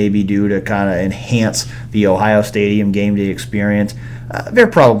State could maybe do to kind of enhance the Ohio Stadium game day experience? There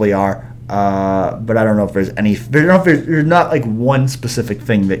probably are. But I don't know if there's any. There's not like one specific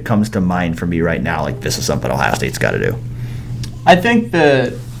thing that comes to mind for me right now. Like, this is something Ohio State's got to do. I think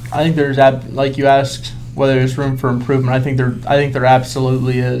there's, like you asked, whether there's room for improvement. I think there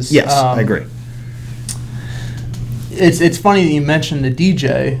absolutely is. Yes, I agree. It's funny that you mentioned the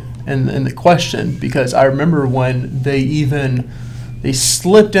DJ in the question, because I remember when they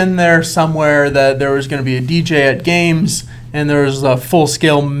slipped in there somewhere that there was going to be a DJ at games, and there was a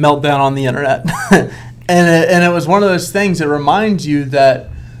full-scale meltdown on the internet. and it was one of those things that reminds you that,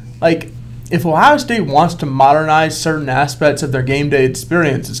 like, if Ohio State wants to modernize certain aspects of their game day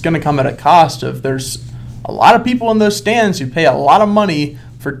experience, it's going to come at a cost of there's a lot of people in those stands who pay a lot of money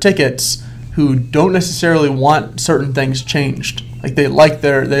for tickets who don't necessarily want certain things changed. Like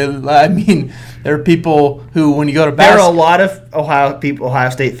there are people who, when you go to there are a lot of Ohio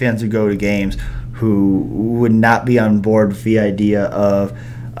State fans who go to games who would not be on board with the idea of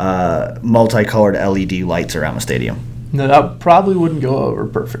multicolored LED lights around the stadium. No, that probably wouldn't go over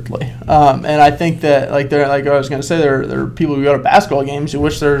perfectly. And I think that, like I was going to say, there are people who go to basketball games who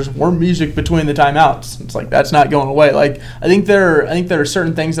wish there's more music between the timeouts. It's like that's not going away. Like I think there are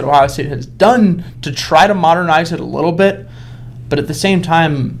certain things that Ohio State has done to try to modernize it a little bit, but at the same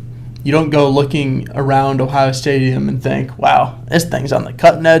time, you don't go looking around Ohio Stadium and think, wow, this thing's on the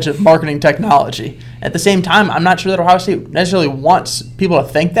cutting edge of marketing technology. At the same time, I'm not sure that Ohio State necessarily wants people to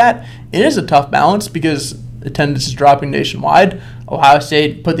think that. It is a tough balance because attendance is dropping nationwide. Ohio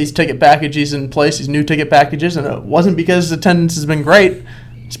State put these ticket packages in place, these new ticket packages, and it wasn't because attendance has been great.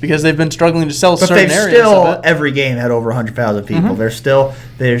 It's because they've been struggling to sell certain areas of it. But they've still, every game had over 100,000 people. Mm-hmm.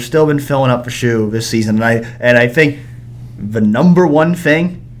 They've still been filling up for shoe this season. And I think the number one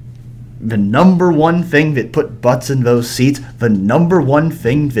thing that put butts in those seats, the number one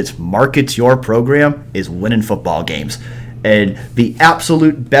thing that markets your program is winning football games. And the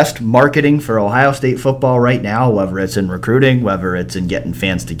absolute best marketing for Ohio State football right now, whether it's in recruiting, whether it's in getting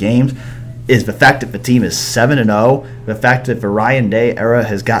fans to games, is the fact that the team is 7-0, the fact that the Ryan Day era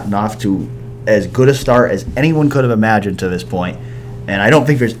has gotten off to as good a start as anyone could have imagined to this point. And I don't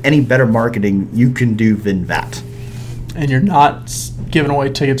think there's any better marketing you can do than that. And you're not giving away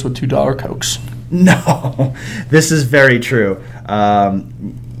tickets with $2 Cokes. No, this is very true.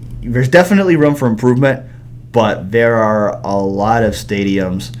 There's definitely room for improvement. But there are a lot of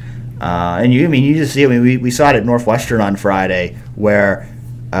stadiums, and you just see it. I mean, we saw it at Northwestern on Friday, where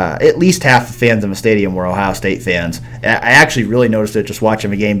at least half the fans in the stadium were Ohio State fans. I actually really noticed it just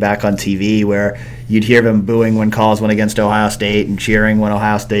watching the game back on TV, where you'd hear them booing when calls went against Ohio State and cheering when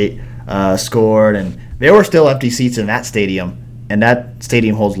Ohio State scored, and there were still empty seats in that stadium, and that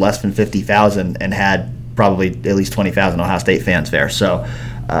stadium holds less than 50,000 and had probably at least 20,000 Ohio State fans there. So.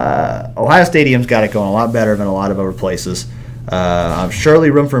 Ohio Stadium's got it going a lot better than a lot of other places. Surely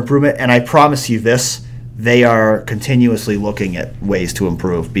room for improvement, and I promise you this, they are continuously looking at ways to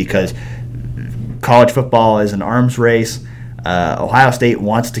improve because college football is an arms race. Ohio State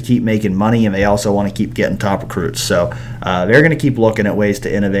wants to keep making money, and they also want to keep getting top recruits. So they're going to keep looking at ways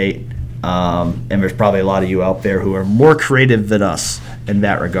to innovate, and there's probably a lot of you out there who are more creative than us in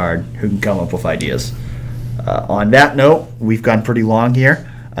that regard who can come up with ideas. On that note, we've gone pretty long here.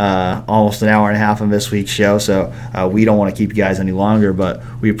 Almost an hour and a half on this week's show, so we don't want to keep you guys any longer, but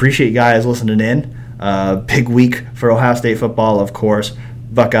we appreciate you guys listening in. Big week for Ohio State football, of course.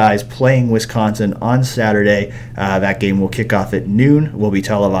 Buckeyes playing Wisconsin on Saturday. That game will kick off at noon, will be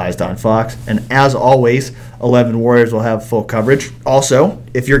televised on Fox, and as always, 11 Warriors will have full coverage. Also,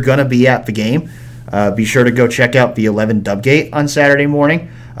 if you're going to be at the game, be sure to go check out the 11 Dubgate on Saturday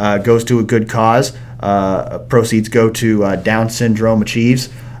morning. Goes to a good cause. Proceeds go to Down Syndrome Achieves,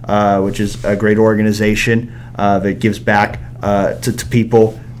 which is a great organization that gives back to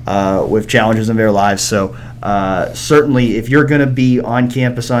people with challenges in their lives. So certainly, if you're going to be on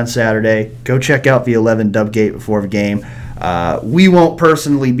campus on Saturday, go check out the 11 Dubgate before the game. We won't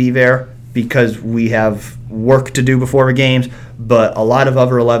personally be there because we have work to do before the games, but a lot of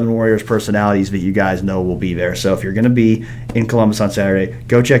other 11 Warriors personalities that you guys know will be there. So if you're going to be in Columbus on Saturday,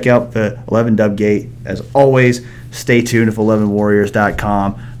 go check out the 11 Dubgate. As always, stay tuned with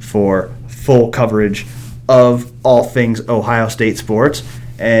 11warriors.com for full coverage of all things Ohio State sports.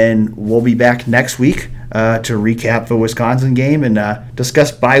 And we'll be back next week to recap the Wisconsin game and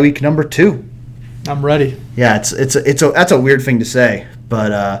discuss bye week number 2. I'm ready. Yeah, that's a weird thing to say,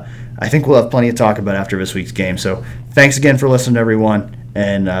 but I think we'll have plenty to talk about after this week's game. So thanks again for listening, everyone,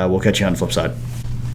 and we'll catch you on the flip side.